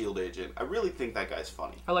of that S.H.I.E.L.D. agent. I really think that guy's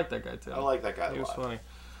funny. I like that guy too. I like that guy a lot. He was funny.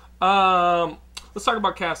 Let's talk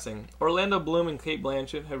about casting. Orlando Bloom and Cate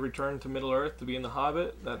Blanchett have returned to Middle Earth to be in The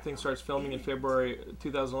Hobbit. That thing starts filming in February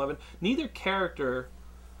 2011. Neither character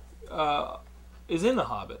is in The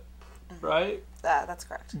Hobbit, right? That's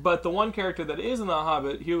correct. But the one character that is in The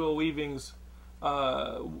Hobbit, Hugo Weaving's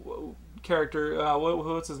character,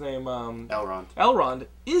 what's his name? Elrond. Elrond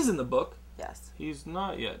is in the book. Yes. He's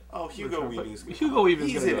not yet. Oh, Hugo Weaving's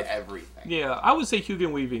Weaving's he's in everything. Yeah, I would say Hugo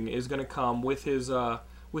Weaving is going to come with his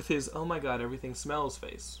oh my god, everything smells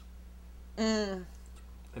face.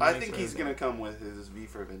 I think he's going to come with his V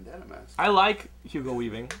for Vendetta mask. I like Hugo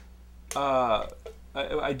Weaving.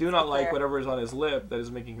 I do not like whatever is on his lip that is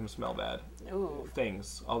making him smell bad. Ooh.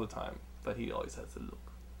 Things all the time, but he always has the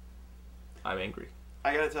look. I'm angry.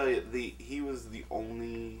 I gotta tell you, he was the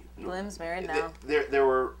only. Bloom's married now. There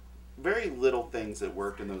were very little things that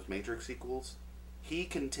worked in those Matrix sequels. He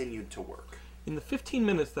continued to work. In the 15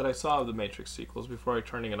 minutes that I saw of the Matrix sequels before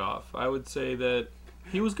turning it off, I would say that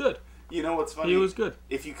he was good. You know what's funny? He was good.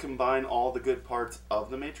 If you combine all the good parts of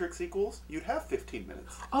the Matrix sequels, you'd have 15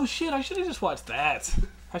 minutes. Oh shit, I should have just watched that.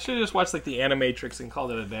 I should have just watched like the Animatrix and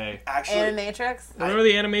called it a day. Actually, Animatrix? Remember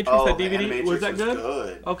the Animatrix, that DVD? Animatrix was that good?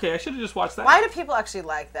 Good? Okay, I should have just watched that. Why do people actually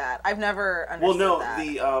like that? I've never understood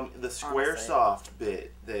that. The SquareSoft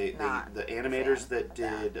bit, the animators that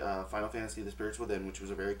did Final Fantasy: The Spirits Within, which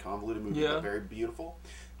was a very convoluted movie, but very beautiful.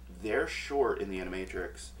 Their short in the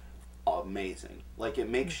Animatrix, amazing. Like, it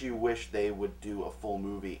makes you wish they would do a full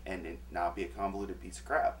movie and it not be a convoluted piece of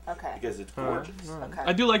crap. Okay. Because it's gorgeous. Okay.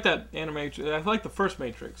 I do like that Animatrix. I like the first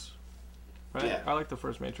Matrix. Right? Yeah. I like the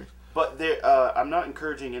first Matrix. But I'm not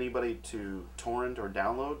encouraging anybody to torrent or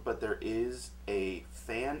download, but there is a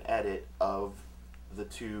fan edit of the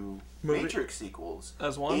 2 Matrix sequels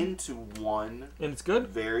as one into one, and it's good.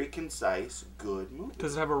 Very concise, good movie.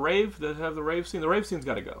 Does it have a rave? Does it have the rave scene? The rave scene's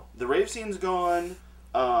got to go. The rave scene's gone.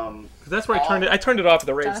 That's where I turned it. I turned it off at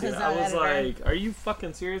the rave scene. I was editor. like, "Are you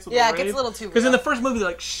fucking serious?" With Yeah, the it rave? gets a little too. Because in the first movie, they're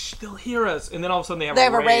like, "Shh, they'll hear us," and then all of a sudden they have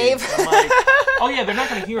a rave. And I'm like, "Oh yeah, they're not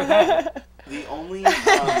going to hear that." The only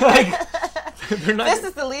they're not. This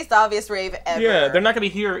is the least obvious rave ever. Yeah, they're not going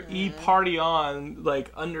to hear "E Party On"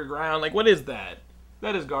 like underground. Like, what is that?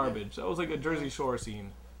 That is garbage. That was like a Jersey Shore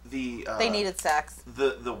scene. They needed sex.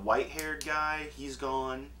 The white-haired guy, he's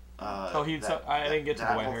gone. I didn't get to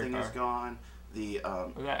the white-haired guy. That whole thing is gone.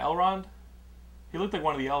 Was that Elrond? He looked like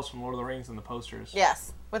one of the elves from Lord of the Rings in the posters.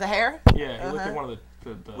 With the hair? Yeah, he looked like one of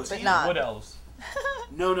the wood elves.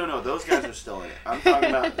 No. Those guys are still in it. I'm talking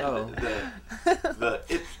about the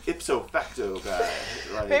ipso facto guy.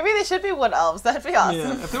 Like, maybe they should be wood elves. That'd be awesome.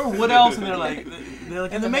 Yeah, if they were wood elves and they're like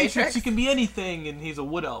in the Matrix, you can be anything, and he's a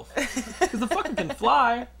wood elf because the fucker can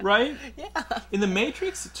fly, right? Yeah. In the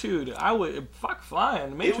Matrix, dude, I would flying.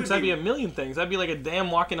 The Matrix, I'd be a million things. I'd be like a damn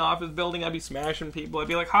walking office building. I'd be smashing people. I'd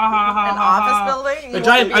be like ha ha ha ha. An office building? A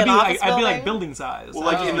giant. I'd be like building size. Well,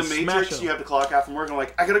 like in the Matrix, you have to clock out from work and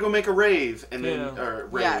like I gotta go make a rave, and then or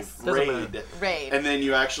rave, Yes. raid, and then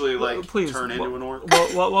you actually like please, turn into an orc.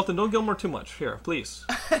 Walton, don't Gilmore too much. Here, please,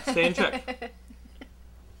 stay in check.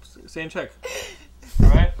 Stay in check. All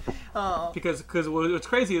right. Oh. Because what's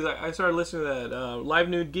crazy is I started listening to that Live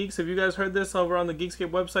Nude Geeks. Have you guys heard this over on the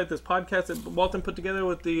Geekscape website? This podcast that Walton put together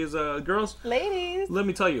with these girls. Ladies. Let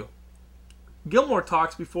me tell you, Gilmore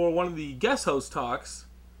talks before one of the guest hosts talks.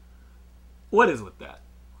 What is with that?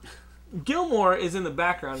 Gilmore is in the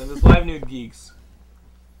background in this Live Nude Geeks.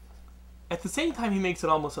 At the same time, he makes it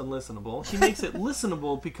almost unlistenable. He makes it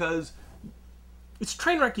listenable because it's a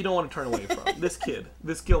train wreck you don't want to turn away from. This kid,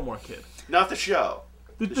 this Gilmore kid. Not the show.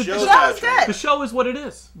 The show is good. The show is what it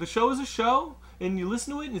is. The show is a show, and you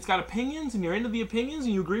listen to it, and it's got opinions, and you're into the opinions,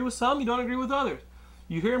 and you agree with some, you don't agree with others.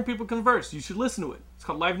 You hear people converse. You should listen to it. It's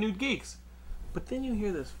called Live Nude Geeks. But then you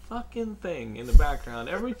hear this fucking thing in the background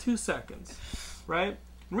every 2 seconds, right?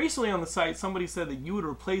 And recently on the site, somebody said that you would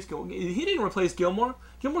replace Gilmore. He didn't replace Gilmore.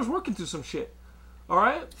 Gilmore's working through some shit. All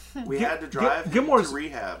right? We had to drive him to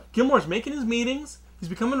rehab. Gilmore's making his meetings. He's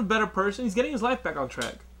becoming a better person. He's getting his life back on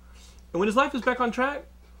track. And when his life is back on track,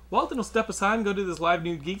 Walton will step aside and go do this Live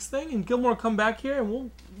Nude Geeks thing, and Gilmore will come back here, and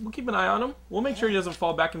we'll keep an eye on him. We'll make sure he doesn't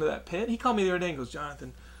fall back into that pit. He called me the other day and goes,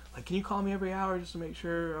 Jonathan, like, can you call me every hour just to make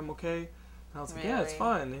sure I'm okay? And I was like, yeah, it's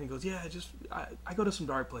fine. And he goes, yeah, I go to some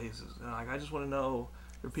dark places. And like, I just want to know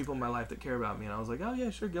there are people in my life that care about me. And I was like, oh, yeah,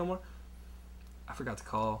 sure, Gilmore. I forgot to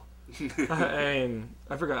call. And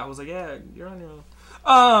I forgot. I was like, yeah, you're on your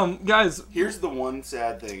own. Guys. Here's the one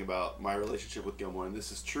sad thing about my relationship with Gilmore, and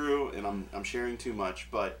this is true, and I'm sharing too much,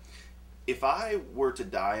 but if I were to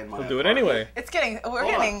die in my apartment... do it anyway. It's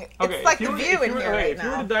like The View in here If right now. you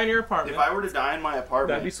were to die in your apartment... If I were to die in my apartment...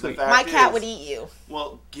 That'd be sweet. My cat would eat you.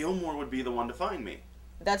 Well, Gilmore would be the one to find me.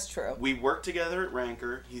 That's true. We work together at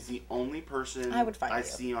Ranker. He's the only person I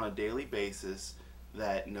see on a daily basis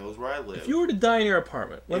that knows where I live. If you were to die in your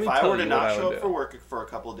apartment, if I were to not show up for work for a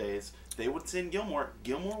couple of days, they would send Gilmore.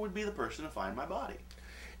 Gilmore would be the person to find my body.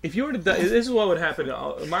 If you were to die, this is what would happen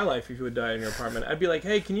in my life if you would die in your apartment. I'd be like,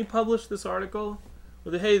 hey, can you publish this article?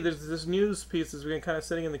 Or hey, there's this news piece that's been kind of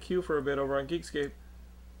sitting in the queue for a bit over on Geekscape.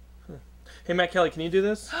 Hey, Matt Kelly, can you do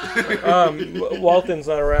this? Walton's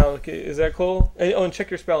not around. Is that cool? Oh, and check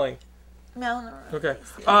your spelling. No. Okay.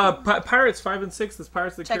 Pirates 5 and 6. This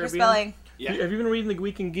Pirates of the Caribbean. Check your spelling. Yeah. Have you been reading the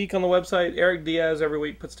Week in Geek on the website? Eric Diaz every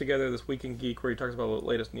week puts together this Week in Geek where he talks about the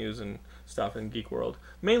latest news and stuff in geek world,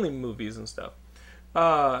 mainly movies and stuff.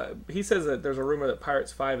 He says that there's a rumor that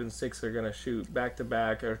Pirates 5 and 6 are going to shoot back to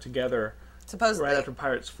back or together, supposedly, right after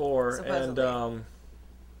Pirates 4. Supposedly. And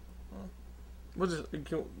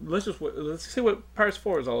let's see what Pirates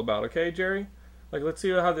 4 is all about, okay, Jerry? Like, let's see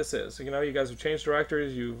how this is. You know, you guys have changed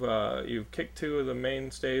directors. You've kicked 2 of the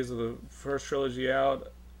mainstays of the first trilogy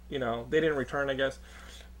out. You know, they didn't return, I guess.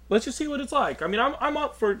 Let's just see what it's like. I mean, I'm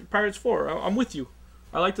up for Pirates 4. I'm with you.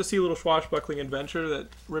 I like to see a little swashbuckling adventure that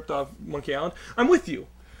ripped off Monkey Island. I'm with you.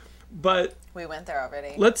 But we went there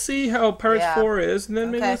already. Let's see how Pirates 4 is, and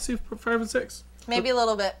then maybe let's see 5 and 6. Maybe a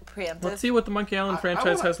little bit preemptive. Let's see what the Monkey Island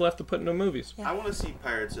franchise has left to put into movies. Yeah. I want to see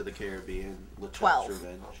Pirates of the Caribbean, LeChuck's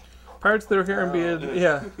Revenge. Pirates of the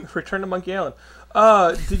Caribbean, Return to Monkey Island.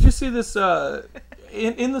 Did you see this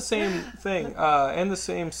in the same thing, in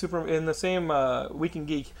the same Week in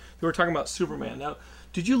Geek, we were talking about Superman. Now,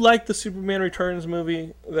 did you like the Superman Returns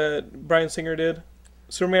movie that Bryan Singer did?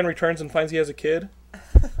 Superman returns and finds he has a kid.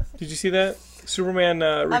 Did you see that? Superman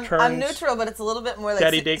returns. I'm neutral, but it's a little bit more like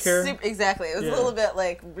Daddy Daycare. Exactly. It was a little bit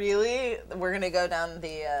like, really, we're gonna go down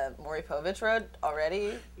the Maury Povich road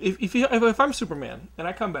already. If I'm Superman and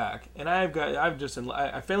I come back and I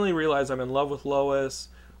finally realize I'm in love with Lois,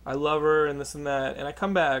 I love her and this and that, and I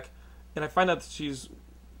come back and I find out that she's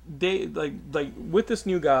with this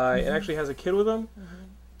new guy and actually has a kid with him.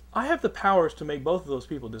 I have the powers to make both of those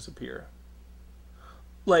people disappear.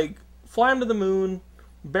 Like, fly him to the moon,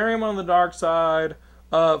 bury him on the dark side,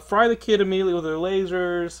 fry the kid immediately with their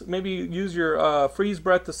lasers, maybe use your freeze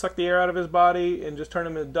breath to suck the air out of his body and just turn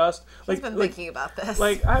him into dust. He's been thinking about this.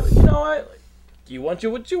 You want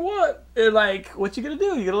what you want. Like, what you gonna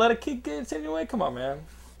do? You gonna let a kid get in your way? Come on, man.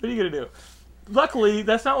 What are you gonna do? Luckily,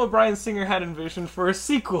 that's not what Bryan Singer had envisioned for a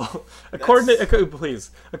sequel. According to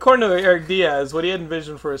Eric Diaz, what he had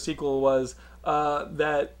envisioned for a sequel was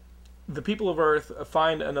that the people of Earth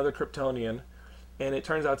find another Kryptonian, and it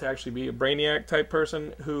turns out to actually be a Brainiac type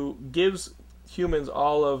person who gives humans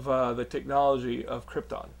all of the technology of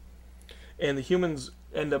Krypton. And the humans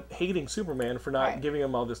end up hating Superman for not giving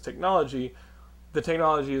them all this technology. The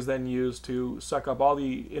technology is then used to suck up all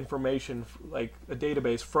the information, like a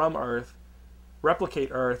database from Earth, replicate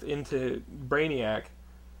Earth into Brainiac,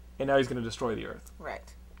 and now he's going to destroy the Earth. Right.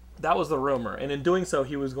 That was the rumor. And in doing so,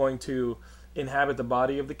 he was going to inhabit the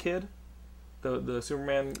body of the kid, the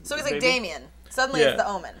Superman. So he's baby. like Damien. Suddenly it's the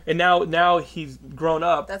Omen. And now he's grown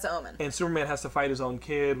up. That's an Omen. And Superman has to fight his own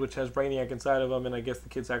kid, which has Brainiac inside of him, and I guess the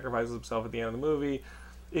kid sacrifices himself at the end of the movie.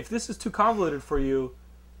 If this is too convoluted for you,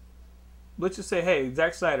 let's just say, hey,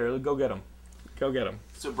 Zack Snyder, go get him. Go get him.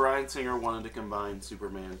 So Bryan Singer wanted to combine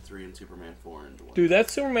Superman 3 and Superman 4 into one. Dude, that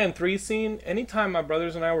Superman 3 scene, anytime my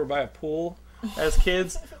brothers and I were by a pool as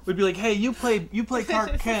kids, we'd be like, hey, you play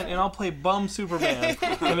Clark Kent and I'll play bum Superman.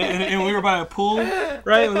 And we were by a pool,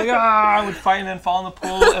 right? And we'd like, I would fight and then fall in the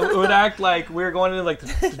pool. And it would act like we were going into like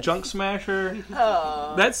the Junk Smasher.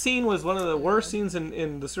 Oh. That scene was one of the worst scenes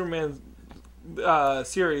in the Superman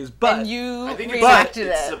series, but and you reacted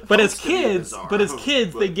it. But as kids,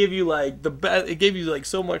 they give you like the best. It gave you like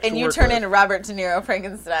so much. And to you work turn with. into Robert De Niro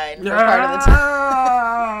Frankenstein for part of the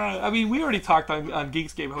time. I mean, we already talked on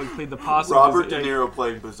Geekscape how he played the possum. Robert De Niro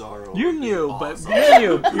played Bizarro. You're new, but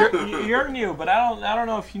you're new. But I don't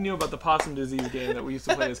know if you knew about the possum disease game that we used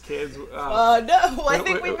to play as kids. No, I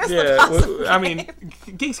think we missed the possum I mean,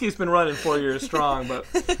 Geekscape's been running 4 years strong, but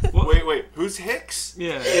wait, who's Hicks?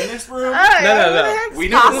 Yeah, in this room. No. We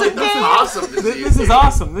know what the possum disease. This is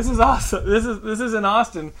awesome. This is in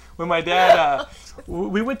Austin when my dad.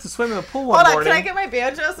 We went to swim in the pool one morning. Can I get my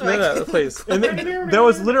banjo? No, please. And there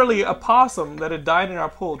was literally a possum that had died in our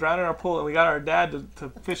pool, drowned in our pool, and we got our dad to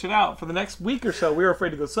fish it out. For the next week or so, we were afraid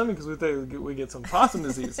to go swimming because we thought we'd get some possum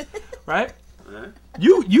disease, right?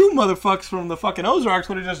 You motherfuckers from the fucking Ozarks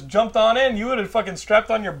would have just jumped on in. You would have fucking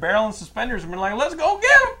strapped on your barrel and suspenders and been like, let's go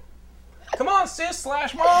get him. Come on, sis / mom,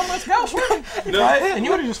 let's go. Right? And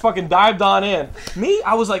you would have just fucking dived on in. Me,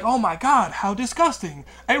 I was like, oh my god, how disgusting.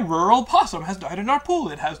 A rural possum has died in our pool.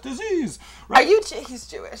 It has disease. Right? Are you? He's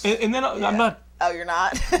Jewish. And then I'm not. Oh, you're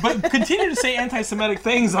not? But continue to say anti-Semitic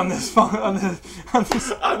things on this. On this.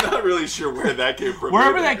 I'm not really sure where that came from.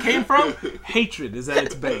 Wherever that came from, hatred is at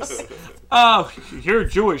its base. Oh, you're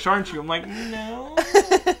Jewish, aren't you? I'm like, no,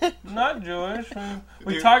 not Jewish.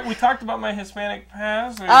 We talked about my Hispanic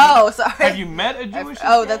past. Sorry. Have you met a Jewish?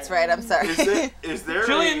 That's right. I'm sorry. Is there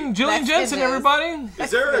Jillian Jensen, everybody? Is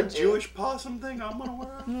there a Jewish possum thing I'm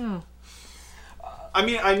unaware of? I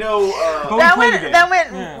mean, I know that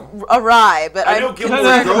went awry, but I know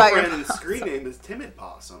Gilmore's girlfriend's screen name is Timid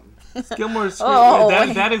Possum. Gilmore's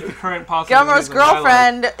screen that is the current possum. Gilmore's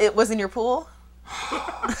girlfriend. It was in your pool.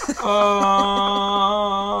 We're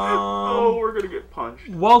gonna get punched.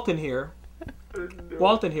 Walton here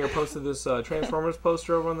posted this Transformers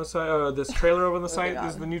poster over on the site. This trailer over on the site.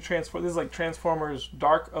 This is the new Transformers. This is like Transformers: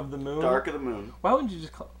 Dark of the Moon. Dark of the Moon. Why wouldn't you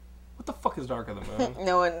just call? What the fuck is Dark of the Moon?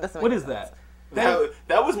 No one doesn't. What is that? That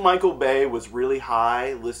was Michael Bay was really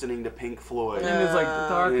high listening to Pink Floyd. And it's like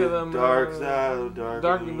Dark of the Moon.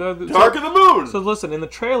 Dark of the Moon. So listen, in the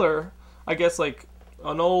trailer, I guess like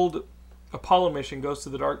an old Apollo mission goes to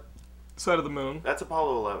the dark side of the moon. That's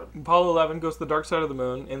Apollo 11. Apollo 11 goes to the dark side of the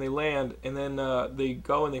moon, and they land, and then they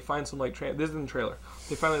go and they find some like this is in the trailer.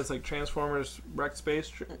 They find this like Transformers wrecked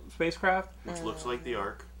spacecraft, which looks like the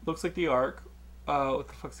Ark. Looks like the Ark. What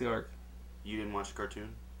the fuck's the Ark? You didn't watch the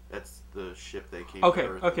cartoon? That's the ship they came.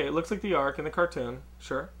 Okay. It looks like the Ark in the cartoon.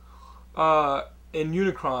 Sure. And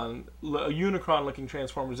Unicron-looking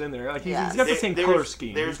Transformers in there. Like he's got the same color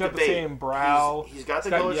scheme. He's got the same brow. He's got the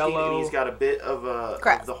color scheme, and he's got a bit of the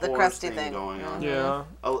crusty thing going on. Yeah.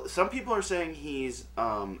 Some people are saying he's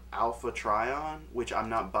Alpha Trion, which I'm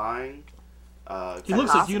not buying. He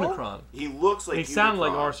looks like Unicron. He looks like. He sounds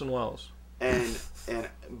like Orson Welles.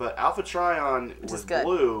 But Alpha Trion was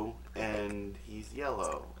blue, and he's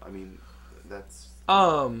yellow. I mean, that's.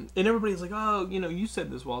 And everybody's like, oh, you said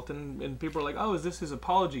this, Walton, and people are like, oh, is this his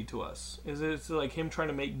apology to us? Is it like him trying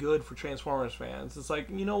to make good for Transformers fans? It's like,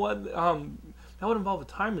 you know what? That would involve a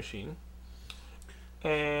time machine,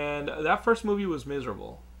 and that first movie was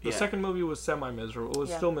miserable. The second movie was semi-miserable. It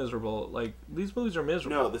was still miserable. Like these movies are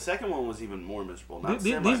miserable. No, the second one was even more miserable. Not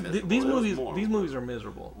these movies are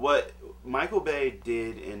miserable. What Michael Bay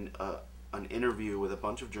did in an interview with a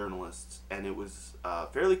bunch of journalists, and it was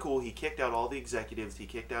fairly cool. He kicked out all the executives. He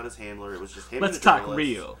kicked out his handler. It was just him. Let's and the talk journalists.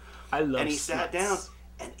 real. I love. And he sat down,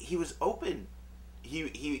 and he was open.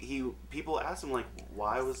 He people asked him like,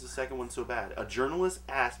 why was the second one so bad? A journalist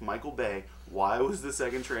asked Michael Bay, why was the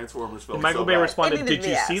second Transformers film so bad? Michael Bay responded, did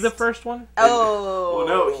you see the first one? Well,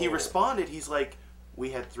 no, he responded. He's like,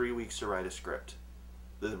 we had 3 weeks to write a script.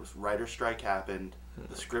 The writer's strike happened.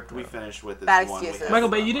 The script we finished with is Bad the one excuses. we have. Michael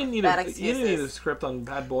Bay, you didn't need a script on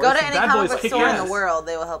Bad Boys. Go to any Bad comic Boys book store in the world,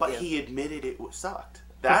 they will help you. But he admitted it sucked.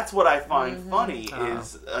 That's what I find funny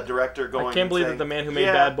is a director going. I can't believe that the man who made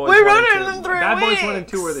Bad Bad Boys 1 and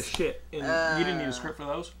 2 were the shit. And you didn't need a script for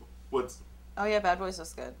those. Oh yeah, Bad Boys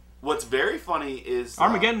was good. What's very funny is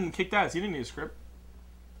Armageddon kicked ass. You didn't need a script.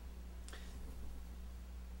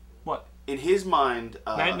 What? In his mind,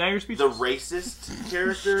 now you're the speechless. racist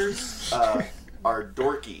characters are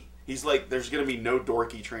dorky. He's like, there's going to be no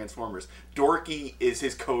dorky Transformers. Dorky is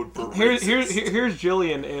his code for racist. Here's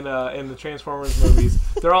Jillian in the Transformers movies.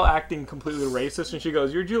 They're all acting completely racist, and she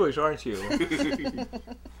goes, "You're Jewish, aren't you?"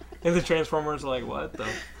 And the Transformers are like, "What the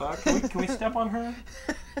fuck? Can we step on her?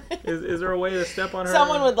 Is there a way to step on her?"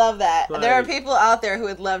 Someone would love that. Like, there are people out there who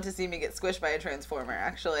would love to see me get squished by a Transformer.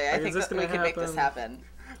 Actually, I think that we can make this happen.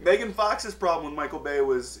 Megan Fox's problem with Michael Bay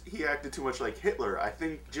was he acted too much like Hitler. I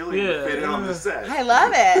think Jillian fit in on the set. I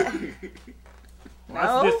love it.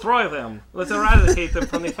 Let's destroy them. Let's eradicate them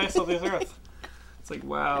from the face of the earth. It's like,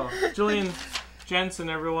 wow. Jillian Jensen,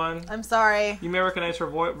 everyone. I'm sorry. You may recognize her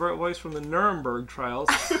voice from the Nuremberg trials.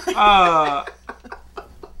 I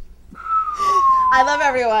love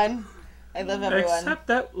everyone. I love everyone. Except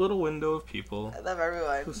that little window of people. I love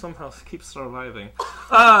everyone. Who somehow keeps surviving.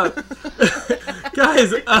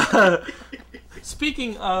 Guys,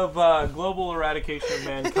 speaking of global eradication of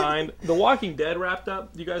mankind, The Walking Dead wrapped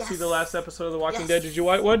up. You guys see the last episode of The Walking Dead? Did you?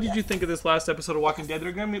 What did you think of this last episode of Walking Dead?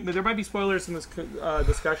 There might be spoilers in this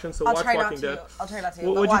discussion, so watch Walking Dead. I'll try not to.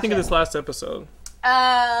 What did you think of this last episode?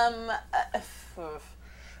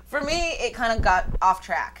 For me, it kind of got off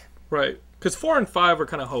track. Right. Because 4 and 5 were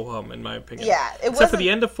kind of ho-hum, in my opinion. Yeah. Except for the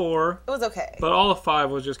end of 4. It was okay. But all of 5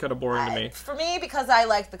 was just kind of boring to me. For me, because I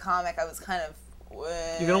liked the comic, I was kind of...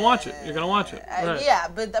 You're going to watch it. You're going to watch it. Right. Yeah,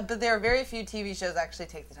 but there are very few TV shows I actually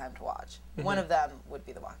take the time to watch. Mm-hmm. One of them would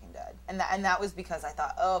be The Walking Dead. And that was because I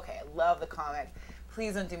thought, oh, okay, I love the comic.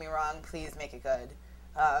 Please don't do me wrong. Please make it good.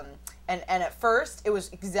 And at first, it was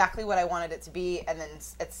exactly what I wanted it to be. And then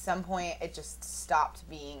at some point, it just stopped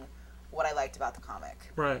being what I liked about the comic.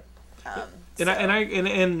 Right.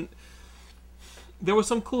 And there was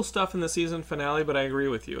some cool stuff in the season finale, but I agree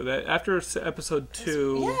with you that after episode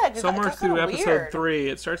 2, somewhere through episode 3,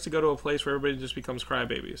 it starts to go to a place where everybody just becomes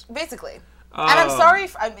crybabies. Basically. And I'm sorry,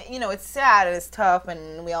 it's sad and it's tough,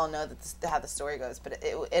 and we all know how the story goes, but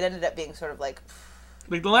it ended up being sort of like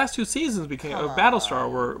the last 2 seasons of Battlestar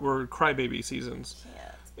were crybaby seasons.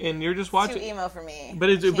 And you're just watching. Too emo for me. But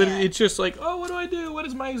it's just like, oh, what do I do? What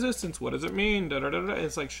is my existence? What does it mean? Da, da, da, da.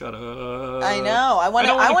 It's like, shut up. I know. I want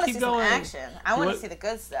to see some action. I want to see the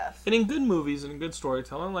good stuff. And in good movies and in good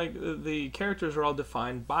storytelling, like the characters are all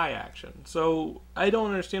defined by action. So I don't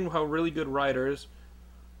understand how really good writers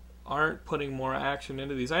aren't putting more action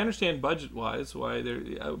into these. I understand budget-wise why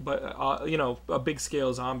they're, but a big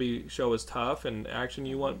scale zombie show is tough, and action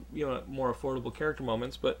you want more affordable character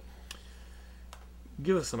moments, but.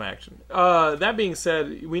 Give us some action. That being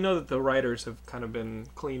said, we know that the writers have kind of been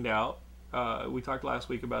cleaned out. We talked last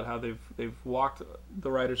week about how they've walked the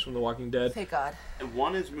writers from The Walking Dead. Thank God. And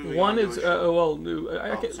one is moving.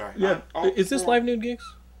 Sorry. Yeah. Is this live nude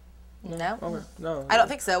gigs? No. Okay. No. I don't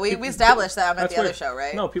think so. We established that I'm at the other show,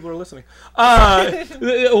 right? No, people are listening.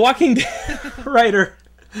 The Walking Dead writer.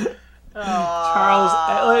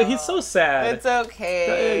 Charles, he's so sad. It's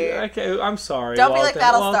okay. Okay, I'm sorry. Don't Walton. be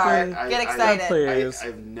like Walton, Battlestar. Get excited. Please.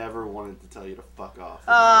 I've never wanted to tell you to fuck off.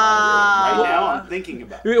 Right now, I'm thinking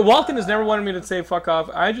about it. Walton has never wanted me to say fuck off.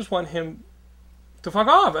 I just want him to fuck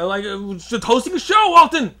off. Just hosting a show,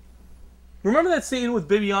 Walton. Remember that scene with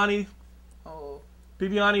Bibiani? Oh.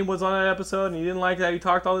 Bibiani was on that episode, and you didn't like that he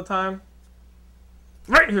talked all the time.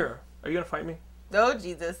 Right here. Are you gonna fight me? Oh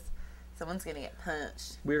Jesus. Someone's gonna get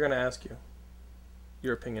punched. We're gonna ask you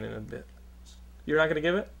your opinion in a bit. You're not gonna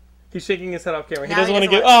give it? He's shaking his head off camera. He doesn't want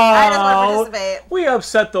to give. I just want to participate. We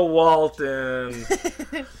upset the Walton.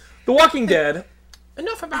 The Walking Dead.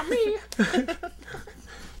 Enough about me.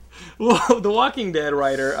 Well, The Walking Dead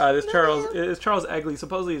writer, this Charles Egley,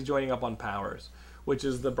 supposedly is joining up on Powers, which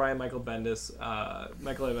is the Brian Michael Bendis,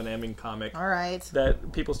 Michael Evan Emming comic. All right.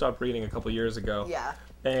 That people stopped reading a couple years ago. Yeah.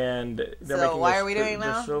 And they're so why are we doing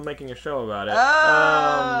now? They're still making a show about it.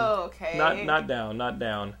 Oh, okay. Not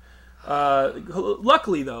down.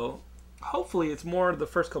 Luckily, though, hopefully it's more the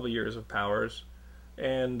first couple years of Powers,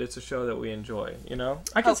 and it's a show that we enjoy.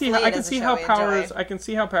 I can see how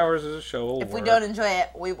Powers as a show will work. If we work. don't enjoy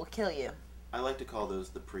it, we will kill you. I like to call those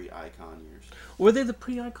the pre-Icon years. Were they the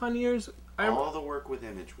pre-Icon years? All the work with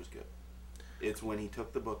Image was good. It's when he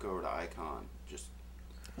took the book over to Icon, just.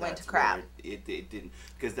 Went to crap. It didn't,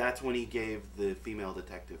 because that's when he gave the female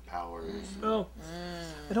detective powers. Oh,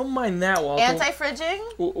 I don't mind that, Walton. Anti-fridging?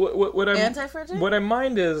 Anti-fridging? What I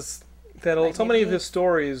mind is that so many of his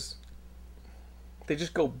stories, they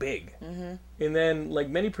just go big. Mm-hmm. And then, like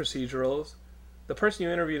many procedurals, the person you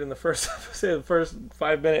interviewed in the first 5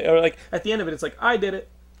 minutes, or like at the end of it, it's like, I did it.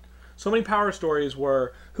 So many power stories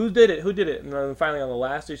were, who did it? Who did it? And then finally on the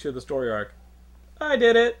last issue of the story arc, I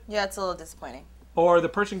did it. Yeah, it's a little disappointing. Or the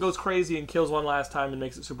person goes crazy and kills one last time and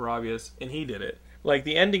makes it super obvious, and he did it. Like,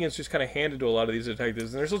 the ending is just kind of handed to a lot of these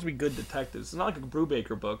detectives, and they're supposed to be good detectives. It's not like a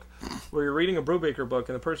Brubaker book, where you're reading a Brubaker book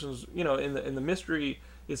and the person's, you know, in the mystery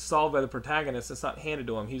is solved by the protagonist. It's not handed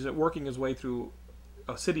to him. He's working his way through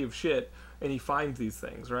a city of shit, and he finds these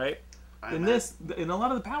things, right? In a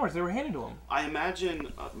lot of the powers, they were handed to him. I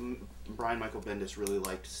imagine Brian Michael Bendis really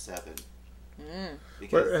liked Seven.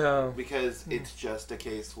 Because it's just a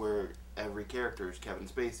case where every character is Kevin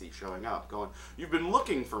Spacey showing up, going, "You've been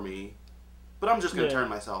looking for me, but I'm just going to turn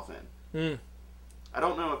myself in." I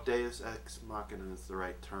don't know if Deus Ex Machina is the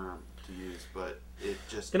right term to use, but it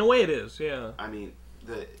just... In a way it is, yeah. I mean,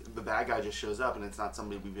 the bad guy just shows up, and it's not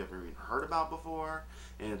somebody we've ever even heard about before,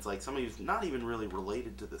 and it's like somebody who's not even really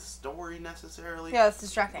related to the story necessarily. Yeah, it's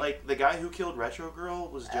distracting. Like, the guy who killed Retro Girl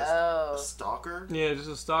was just a stalker. Yeah, just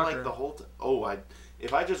a stalker. Like, the whole...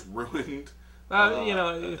 if I just ruined... you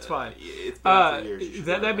know, it's fine. It's been for years.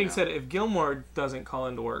 That being said, if Gilmore doesn't call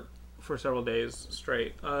into work for several days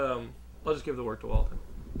straight, I'll just give the work to Walton.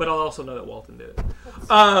 But I'll also know that Walton did it.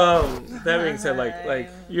 That being said, like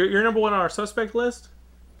you're number one on our suspect list,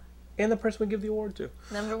 and the person we give the award to.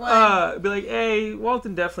 Number one. Be like, hey,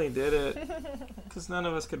 Walton definitely did it, because none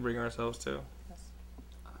of us could bring ourselves to.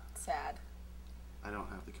 Sad. I don't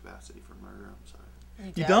have the capacity for murder. I'm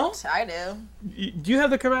sorry. You don't? I do. Do you have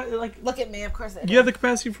the capacity? Like, look at me. Of course I do. You have the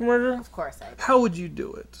capacity for murder? Of course I do. How would you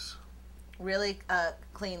do it? Really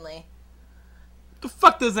cleanly. The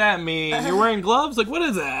fuck does that mean? You're wearing gloves? Like, what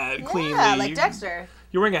is that? Cleanly? Yeah, like Dexter.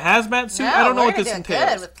 You're wearing a hazmat suit? No, I don't know what we're this gonna do it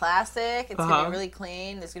entails. good with plastic. It's gonna be really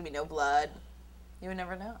clean. There's gonna be no blood. You would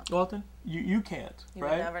never know. Walton, you can't, You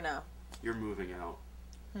right? would never know. You're moving out.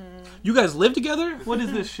 You guys live together? What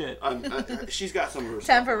is this shit? She's got some rules.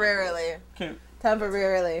 Temporarily. Okay.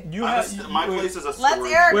 Temporarily. My place is a storage.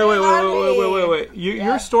 Let's air Wait.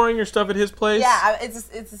 You're storing your stuff at his place? Yeah,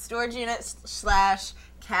 it's a storage unit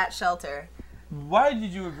 / cat shelter. Why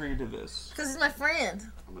did you agree to this? Because he's my friend.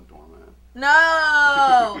 I'm a doormat. No!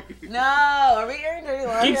 Are we airing dirty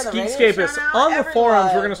laundry on the radio Geekscape show now? on the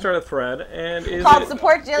forums. We're going to start a thread, and called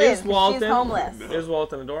Support Jillian. Is Walton, she's homeless. No. Is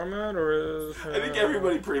Walton a doormat, or is? I think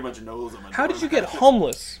everybody pretty much knows I'm a doormat. How did you get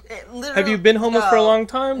homeless? Have you been homeless for a long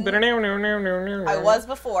time? I was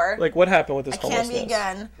before. Like, what happened with this homelessness? I can be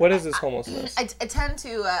again. What is this homelessness? I tend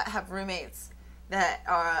to have roommates that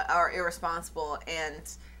are irresponsible,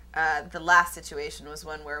 and the last situation was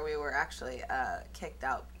one where we were actually kicked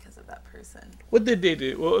out because of that person. What did they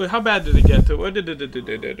do? Well, how bad did it get to? What did it do?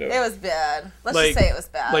 It was bad. Let's just say it was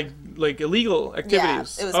bad. Like illegal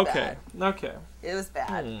activities? Yeah, it was bad. Okay. It was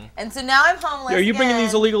bad. And so now I'm homeless. Are you bringing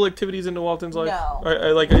these illegal activities into Walton's life? No.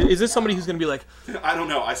 Like, is this somebody who's going to be like... I don't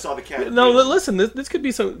know. I saw the cat. No, listen. This could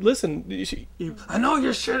be some... Listen. I know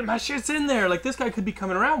your shit. My shit's in there. Like, this guy could be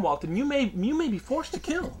coming around, Walton. You may be forced to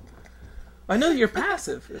kill. I know that you're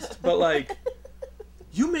pacifist, but, like...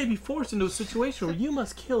 You may be forced into a situation where you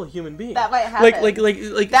must kill a human being. That might happen. Like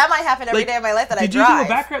that might happen every day of my life that I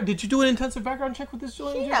drive. Did you do an intensive background check with this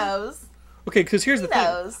Jillian? He knows. Okay, because here's the thing.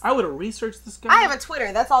 Knows. I would have researched this guy. I have a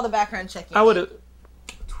Twitter. That's all the background checking. I would have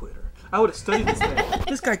studied this thing.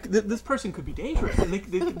 This guy, this person could be dangerous, and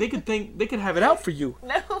they could have it out for you,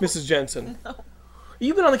 No. Mrs. Jensen. No.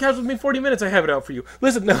 You've been on the couch with me 40 minutes. I have it out for you.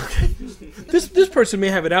 Listen, no. Okay. This person may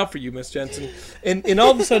have it out for you, Miss Jensen, and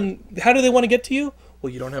all of a sudden, how do they want to get to you?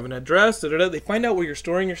 Well, you don't have an address. They find out where you're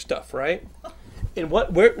storing your stuff, right? And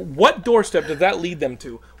what doorstep does that lead them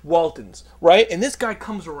to? Walton's, right? And this guy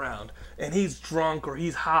comes around, and he's drunk or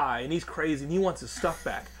he's high, and he's crazy, and he wants his stuff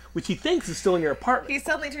back, which he thinks is still in your apartment. He's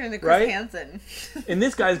suddenly turning into Chris Hansen. And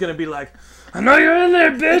this guy's going to be like, I know you're in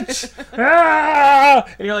there, bitch! Ah!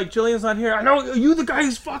 And you're like, Jillian's not here. I know, you the guy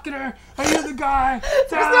who's fucking her. Are you the guy?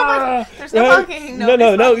 There's no fucking. No.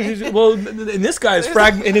 Well, in this guy's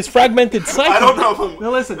in his fragmented psyche. I don't know if I'm...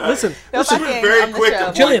 No, listen. This is very quick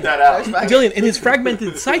to point that out. Jillian, in his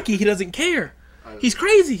fragmented psyche, he doesn't care. He's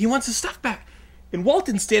crazy. He wants his stuff back. And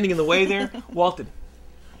Walton's standing in the way there. Walton,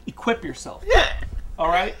 equip yourself. All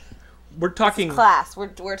right? We're talking... Class.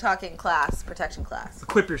 We're talking class. Protection class.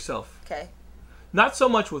 Equip yourself. Okay. Not so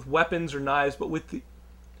much with weapons or knives, but with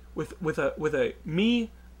a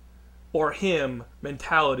me or him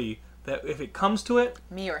mentality that if it comes to it,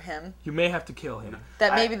 me or him, you may have to kill him.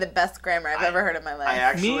 That may be the best grammar I've ever heard in my life. I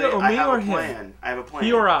actually me or plan. him. I have a plan.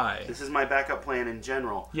 He or I. This is my backup plan in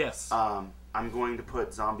general. Yes. I'm going to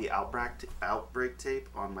put zombie outbreak tape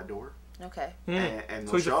on my door. Okay. And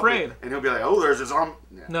so he's afraid. And he'll be like, "Oh, there's a zombie."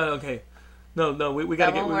 Yeah. No, okay. No, we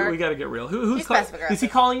gotta get real. Who's is he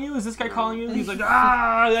calling you? Is this guy calling you? He's like,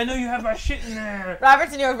 I know you have my shit in there.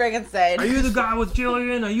 Robert De Niro Frankenstein. Are you the guy with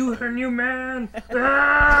Jillian? Are you her new man? It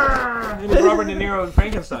was Robert De Niro and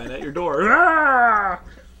Frankenstein at your door.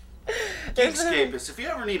 Geekscape, if you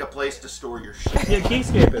ever need a place to store your shit. Yeah,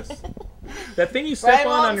 Geekscape. That thing you step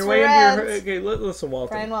on your way into your... Okay, listen,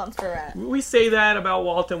 Walton. Brian Walton's for rent. We say that about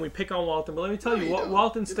Walton. We pick on Walton. But let me tell you,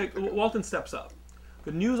 Walton steps up.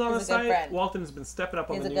 The news on the site, Walton has been stepping up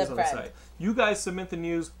on the news on the site. You guys submit the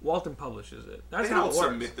news, Walton publishes it. That's how it works.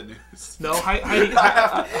 Submit the news. No, Heidi.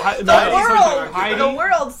 The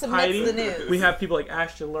world submits the news. We have people like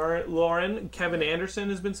Ashton Lauren, Kevin Anderson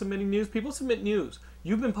has been submitting news. People submit news.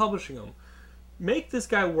 You've been publishing them. Make this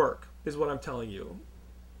guy work, is what I'm telling you.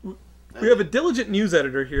 We have a diligent news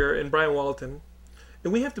editor here in Brian Walton.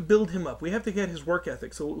 And we have to build him up. We have to get his work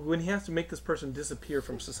ethic. So when he has to make this person disappear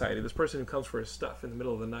from society, this person who comes for his stuff in the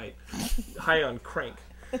middle of the night, high on crank,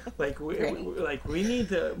 we need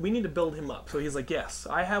to build him up. So he's like, yes,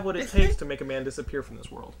 I have what it takes to make a man disappear from this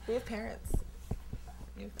world. We have parents.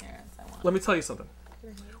 Let me tell you something.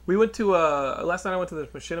 We went to last night. I went to the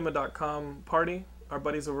machinima.com party. Our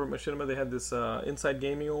buddies over at Machinima, they had this Inside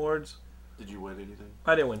Gaming Awards. Did you win anything?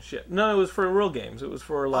 I didn't win shit. No, it was for real games. It was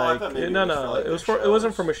for like it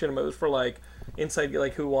wasn't for Machinima. It was for like Inside,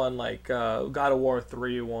 like who won like God of War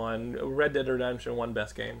 3 won, Red Dead Redemption won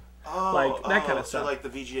best game. That kind of stuff. So like the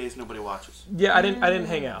VGAs nobody watches. Yeah, I didn't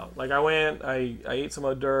hang out. Like I went, I ate some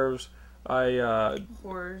hors d'oeuvres.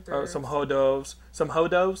 Some hodos.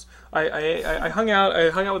 I hung out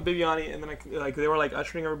with Bibiani, and then they were like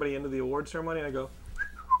ushering everybody into the award ceremony, and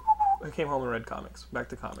I came home and read comics. Back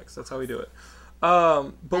to comics. That's how we do it.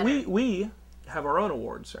 But we have our own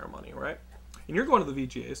award ceremony, right? And you're going to the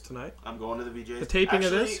VGAs tonight. I'm going to the VGAs. The taping of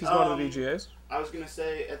this, he's going to the VGAs. I was going to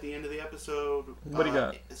say at the end of the episode, what do you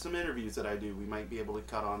got? Some interviews that I do, we might be able to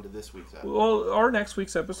cut on to this week's episode. Well, or next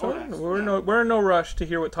week's episode. We're in no rush to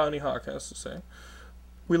hear what Tony Hawk has to say.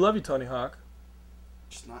 We love you, Tony Hawk.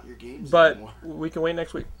 Just not your games but anymore. We can wait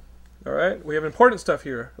next week. All right? We have important stuff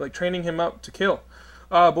here, like training him up to kill.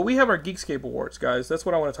 But we have our Geekscape Awards, guys. That's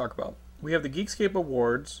what I want to talk about. We have the Geekscape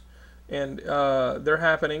Awards, and they're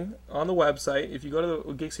happening on the website. If you go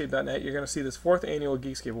to Geekscape.net, you're going to see this 4th annual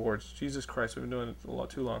Geekscape Awards. Jesus Christ, we've been doing it a lot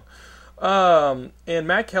too long. And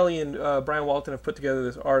Matt Kelly and Brian Walton have put together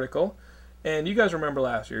this article. And you guys remember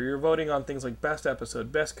last year, you're voting on things like best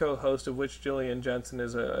episode, best co-host, of which Jillian Jensen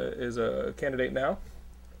is a candidate now,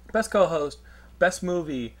 best co-host, best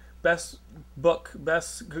movie, best book,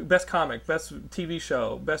 best comic, best TV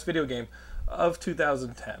show, best video game of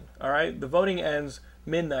 2010. All right, the voting ends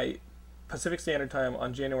midnight Pacific Standard Time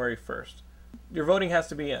on January 1st. Your voting has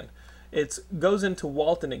to be in. It goes into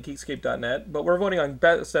Walton at Geekscape.net, but we're voting on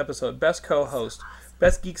best episode, best co-host,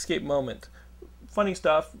 best Geekscape moment, funny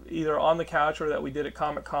stuff either on the couch or that we did at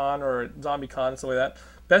Comic Con or at Zombie Con and stuff like that.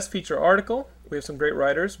 Best feature article. We have some great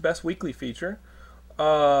writers. Best weekly feature.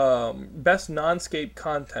 Best non-scape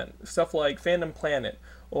content, stuff like Fandom Planet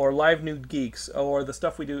or Live Nude Geeks or the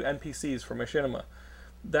stuff we do NPCs for Machinima.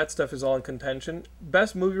 That stuff is all in contention.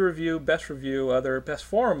 Best movie review, best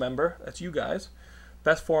forum member, that's you guys.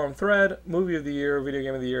 Best forum thread, movie of the year, video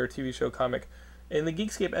game of the year, TV show, comic. And the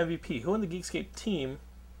Geekscape MVP, who in the Geekscape team,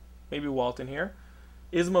 maybe Walton here,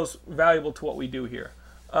 is most valuable to what we do here.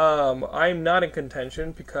 I'm not in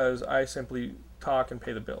contention because I simply talk and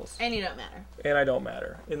pay the bills. And you don't matter. And I don't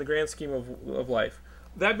matter in the grand scheme of life.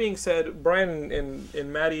 That being said, Brian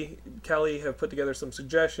and Maddie Kelly have put together some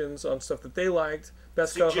suggestions on stuff that they liked.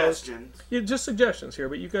 Best suggestions. Yeah, just suggestions here,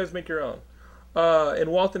 but you guys make your own. And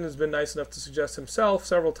Walton has been nice enough to suggest himself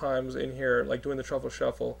several times in here, like doing the Truffle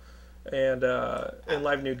Shuffle and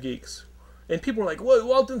Live Nude Geeks. And people are like, "What?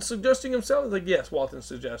 Walton's suggesting himself?" Like, yes, Walton's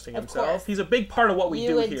suggesting himself. He's a big part of what we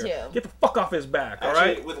do here. Get the fuck off his back, all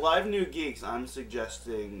right? With Live New Geeks, I'm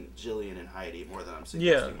suggesting Jillian and Heidi more than I'm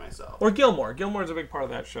suggesting myself. Or Gilmore. Gilmore's a big part of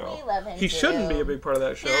that show. We love him. He shouldn't be a big part of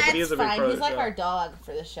that show, but he is a big part of the show. He's like our dog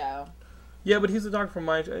for the show. Yeah, but he's a dog from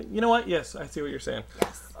my... You know what? Yes, I see what you're saying.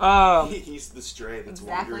 Yes. He's the stray that's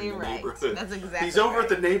wandering in the right. neighborhood. That's exactly He's over at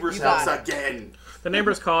the neighbor's house again. The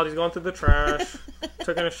neighbor's called. He's going through the trash.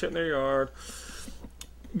 Taking a shit in their yard.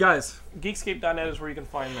 Guys, Geekscape.net is where you can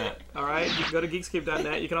find that. All right? You can go to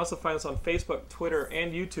Geekscape.net. You can also find us on Facebook, Twitter,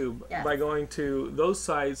 and YouTube by going to those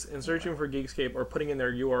sites and searching for Geekscape or putting in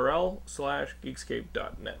their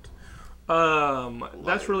URL/Geekscape.net.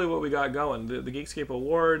 That's really what we got going. The Geekscape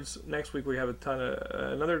Awards. Next week we have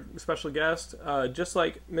another special guest, just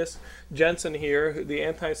like Miss Jensen here, the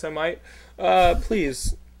anti-Semite.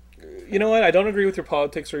 Please you know what? I don't agree with your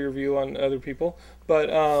politics or your view on other people, but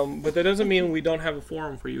that doesn't mean we don't have a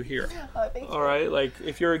forum for you here. Oh, thank you. All right? Like,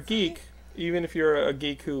 if you're a geek, even if you're a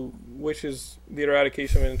geek who wishes the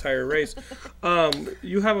eradication of an entire race,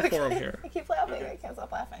 you have a forum here. I keep laughing. I can't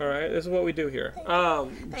stop laughing. All right? This is what we do here.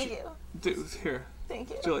 Thank you. Here. Thank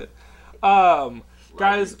you. Jillian.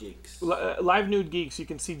 Guys, Geeks. Live Nude Geeks, you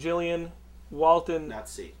can see Jillian, Walton. Not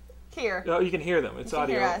see. Here. Oh, you can hear them. It's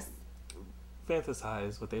audio. Hear us.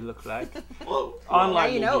 Fantasize what they look like. Whoa. Online now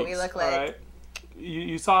you know what geeks, we look like. All right?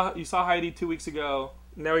 You saw Heidi 2 weeks ago.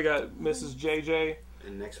 Now we got Mrs. JJ.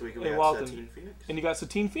 And next week we in got Walton. Satine Phoenix. And you got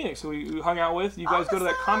Satine Phoenix, who we hung out with. You guys go to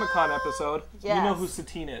that Comic-Con episode. Yes. You know who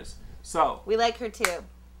Satine is. So, We like her too.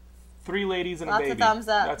 3 ladies and Lots a baby. of thumbs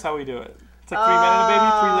up. That's how we do it. It's like 3 men and a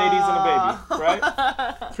baby, 3 ladies and a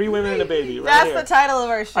baby, right? 3 women and a baby, right That's here. the title of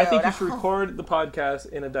our show. I think you should record the podcast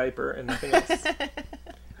in a diaper and nothing else.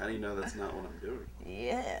 How do you know that's not what I'm doing?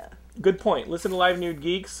 Yeah. Good point. Listen to Live Nude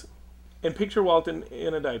Geeks and picture Walton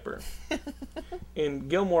in a diaper. And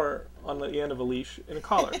Gilmore on the end of a leash in a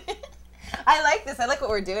collar. I like this. I like what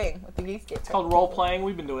we're doing with the Geekscape. It's called role playing.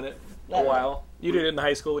 We've been doing it a while. You did it in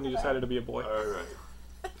high school when you decided to be a boy. All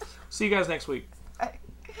right. See you guys next week.